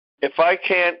 said, if I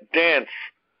can't dance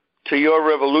to your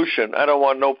revolution, I don't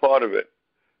want no part of it.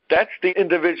 That's the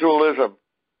individualism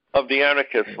of the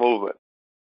anarchist movement,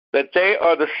 that they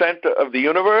are the center of the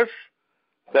universe,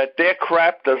 that their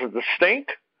crap doesn't stink,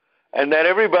 and that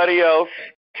everybody else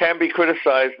can be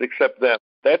criticized except them.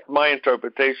 That's my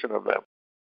interpretation of them.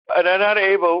 And they're not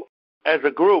able, as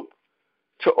a group,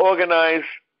 to organize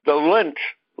the lint.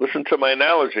 Listen to my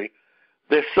analogy.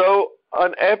 They're so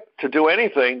inept to do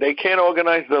anything, they can't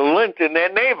organize the lint in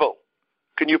their navel.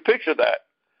 Can you picture that?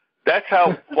 That's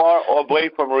how far away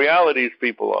from realities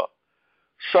people are.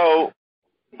 So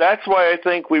that's why I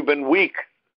think we've been weak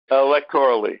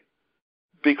electorally.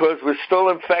 because we're still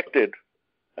infected,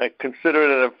 I consider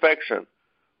it an infection,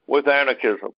 with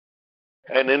anarchism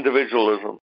and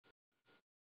individualism.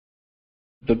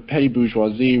 The petty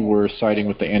bourgeoisie were siding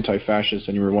with the anti-fascists,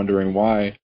 and you were wondering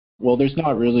why. Well, there's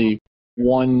not really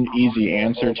one easy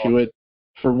answer to it.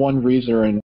 For one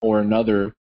reason or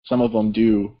another, some of them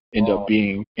do end up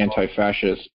being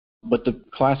anti-fascist, but the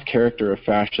class character of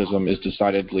fascism is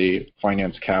decidedly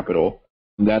finance capital.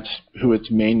 That's who it's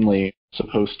mainly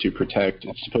supposed to protect.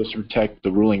 It's supposed to protect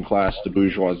the ruling class, the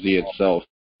bourgeoisie itself,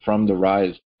 from the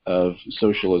rise of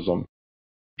socialism.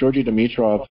 Georgy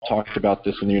Dimitrov talked about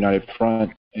this in the United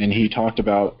Front, and he talked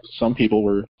about some people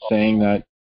were saying that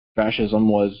fascism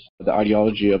was the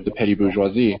ideology of the petty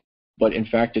bourgeoisie, but in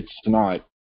fact it's not.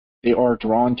 They are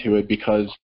drawn to it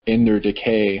because in their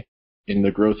decay, in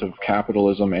the growth of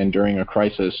capitalism and during a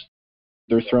crisis,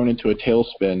 they're thrown into a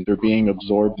tailspin. They're being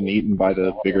absorbed and eaten by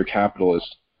the bigger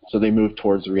capitalists, so they move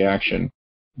towards reaction.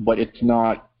 But it's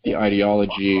not the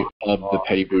ideology of the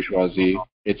petty bourgeoisie.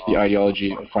 It's the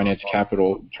ideology of finance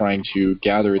capital trying to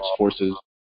gather its forces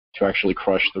to actually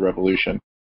crush the revolution.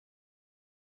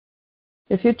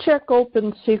 If you check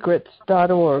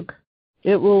opensecrets.org,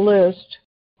 it will list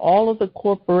all of the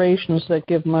corporations that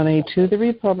give money to the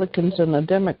Republicans and the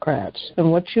Democrats.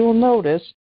 And what you'll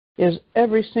notice is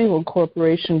every single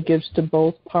corporation gives to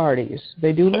both parties.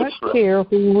 They do not care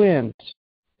who wins.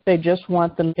 They just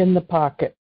want them in the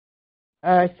pocket.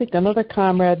 I think another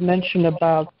comrade mentioned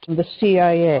about the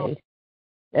CIA.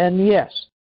 And yes,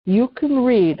 you can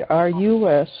read our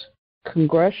U.S.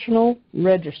 Congressional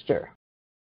Register,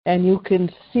 and you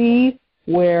can see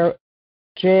where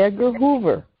J. Edgar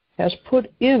Hoover has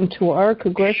put into our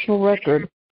congressional record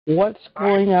what's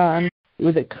going on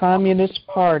with the Communist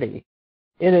Party.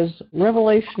 It is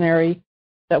revelationary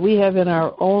that we have in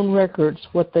our own records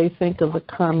what they think of the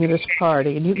Communist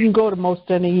Party. And you can go to most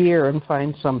any year and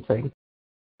find something.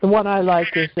 The one I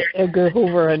like is the Edgar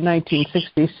Hoover in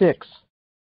 1966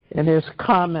 and his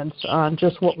comments on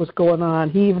just what was going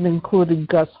on. He even included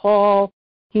Gus Hall.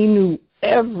 He knew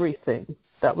everything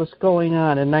that was going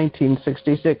on in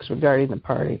 1966 regarding the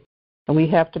party. And we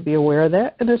have to be aware of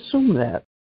that and assume that.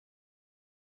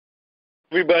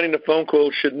 Everybody in the phone call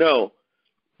should know,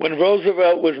 when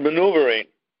Roosevelt was maneuvering,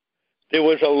 there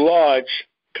was a large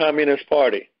Communist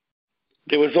Party.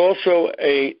 There was also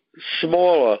a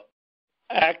smaller,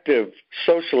 active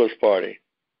Socialist Party.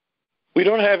 We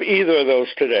don't have either of those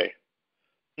today.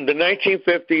 The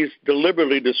 1950s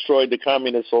deliberately destroyed the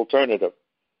communist alternative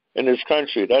in this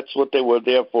country. That's what they were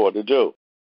there for, to do.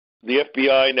 The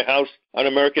FBI and the House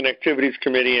Un-American Activities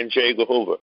Committee and J. Edgar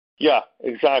Hoover. Yeah,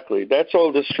 exactly. That's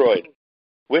all destroyed.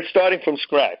 We're starting from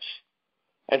scratch.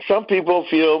 And some people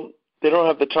feel they don't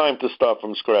have the time to start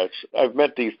from scratch. I've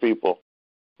met these people.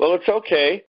 Well, it's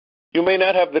okay. You may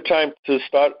not have the time to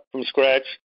start from scratch,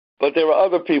 but there are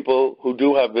other people who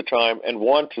do have the time and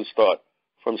want to start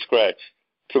from scratch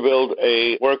to build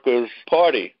a workers'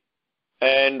 party,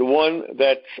 and one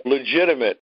that's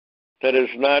legitimate, that is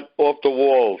not off the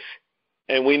walls.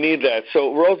 And we need that.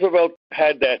 So Roosevelt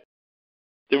had that.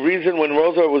 The reason when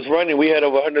Roosevelt was running, we had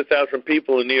over 100,000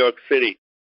 people in New York City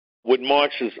with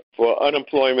marches for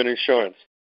unemployment insurance.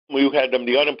 We had them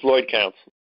the Unemployed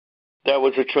Council. That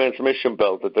was a transmission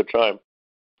belt at the time.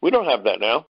 We don't have that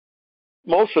now.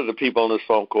 Most of the people on this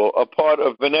phone call are part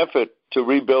of an effort to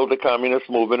rebuild the communist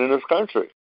movement in this country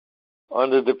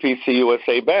under the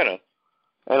PCUSA banner.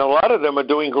 And a lot of them are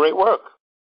doing great work.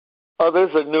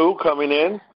 Others are new, coming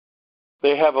in.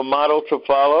 They have a model to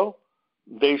follow.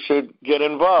 They should get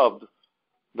involved.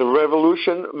 The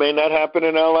revolution may not happen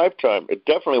in our lifetime. It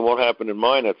definitely won't happen in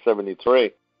mine at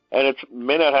 73. And it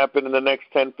may not happen in the next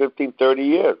 10, 15, 30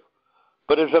 years.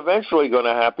 But it's eventually going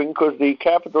to happen because the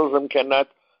capitalism cannot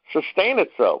sustain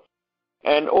itself.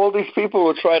 And all these people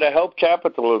who try to help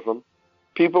capitalism,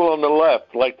 people on the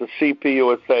left, like the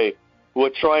CPUSA, who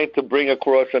are trying to bring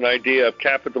across an idea of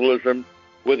capitalism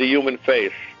with a human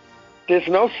face. There's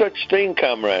no such thing,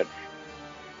 comrades.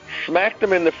 Smack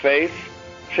them in the face,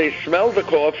 say, smell the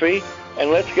coffee,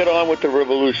 and let's get on with the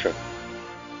revolution.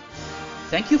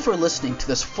 Thank you for listening to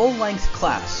this full-length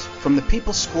class from the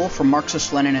People's School for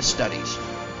Marxist-Leninist Studies.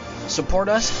 Support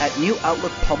us at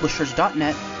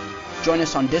newoutlookpublishers.net, join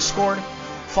us on Discord,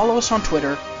 follow us on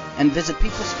Twitter, and visit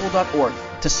peopleschool.org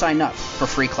to sign up for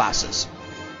free classes.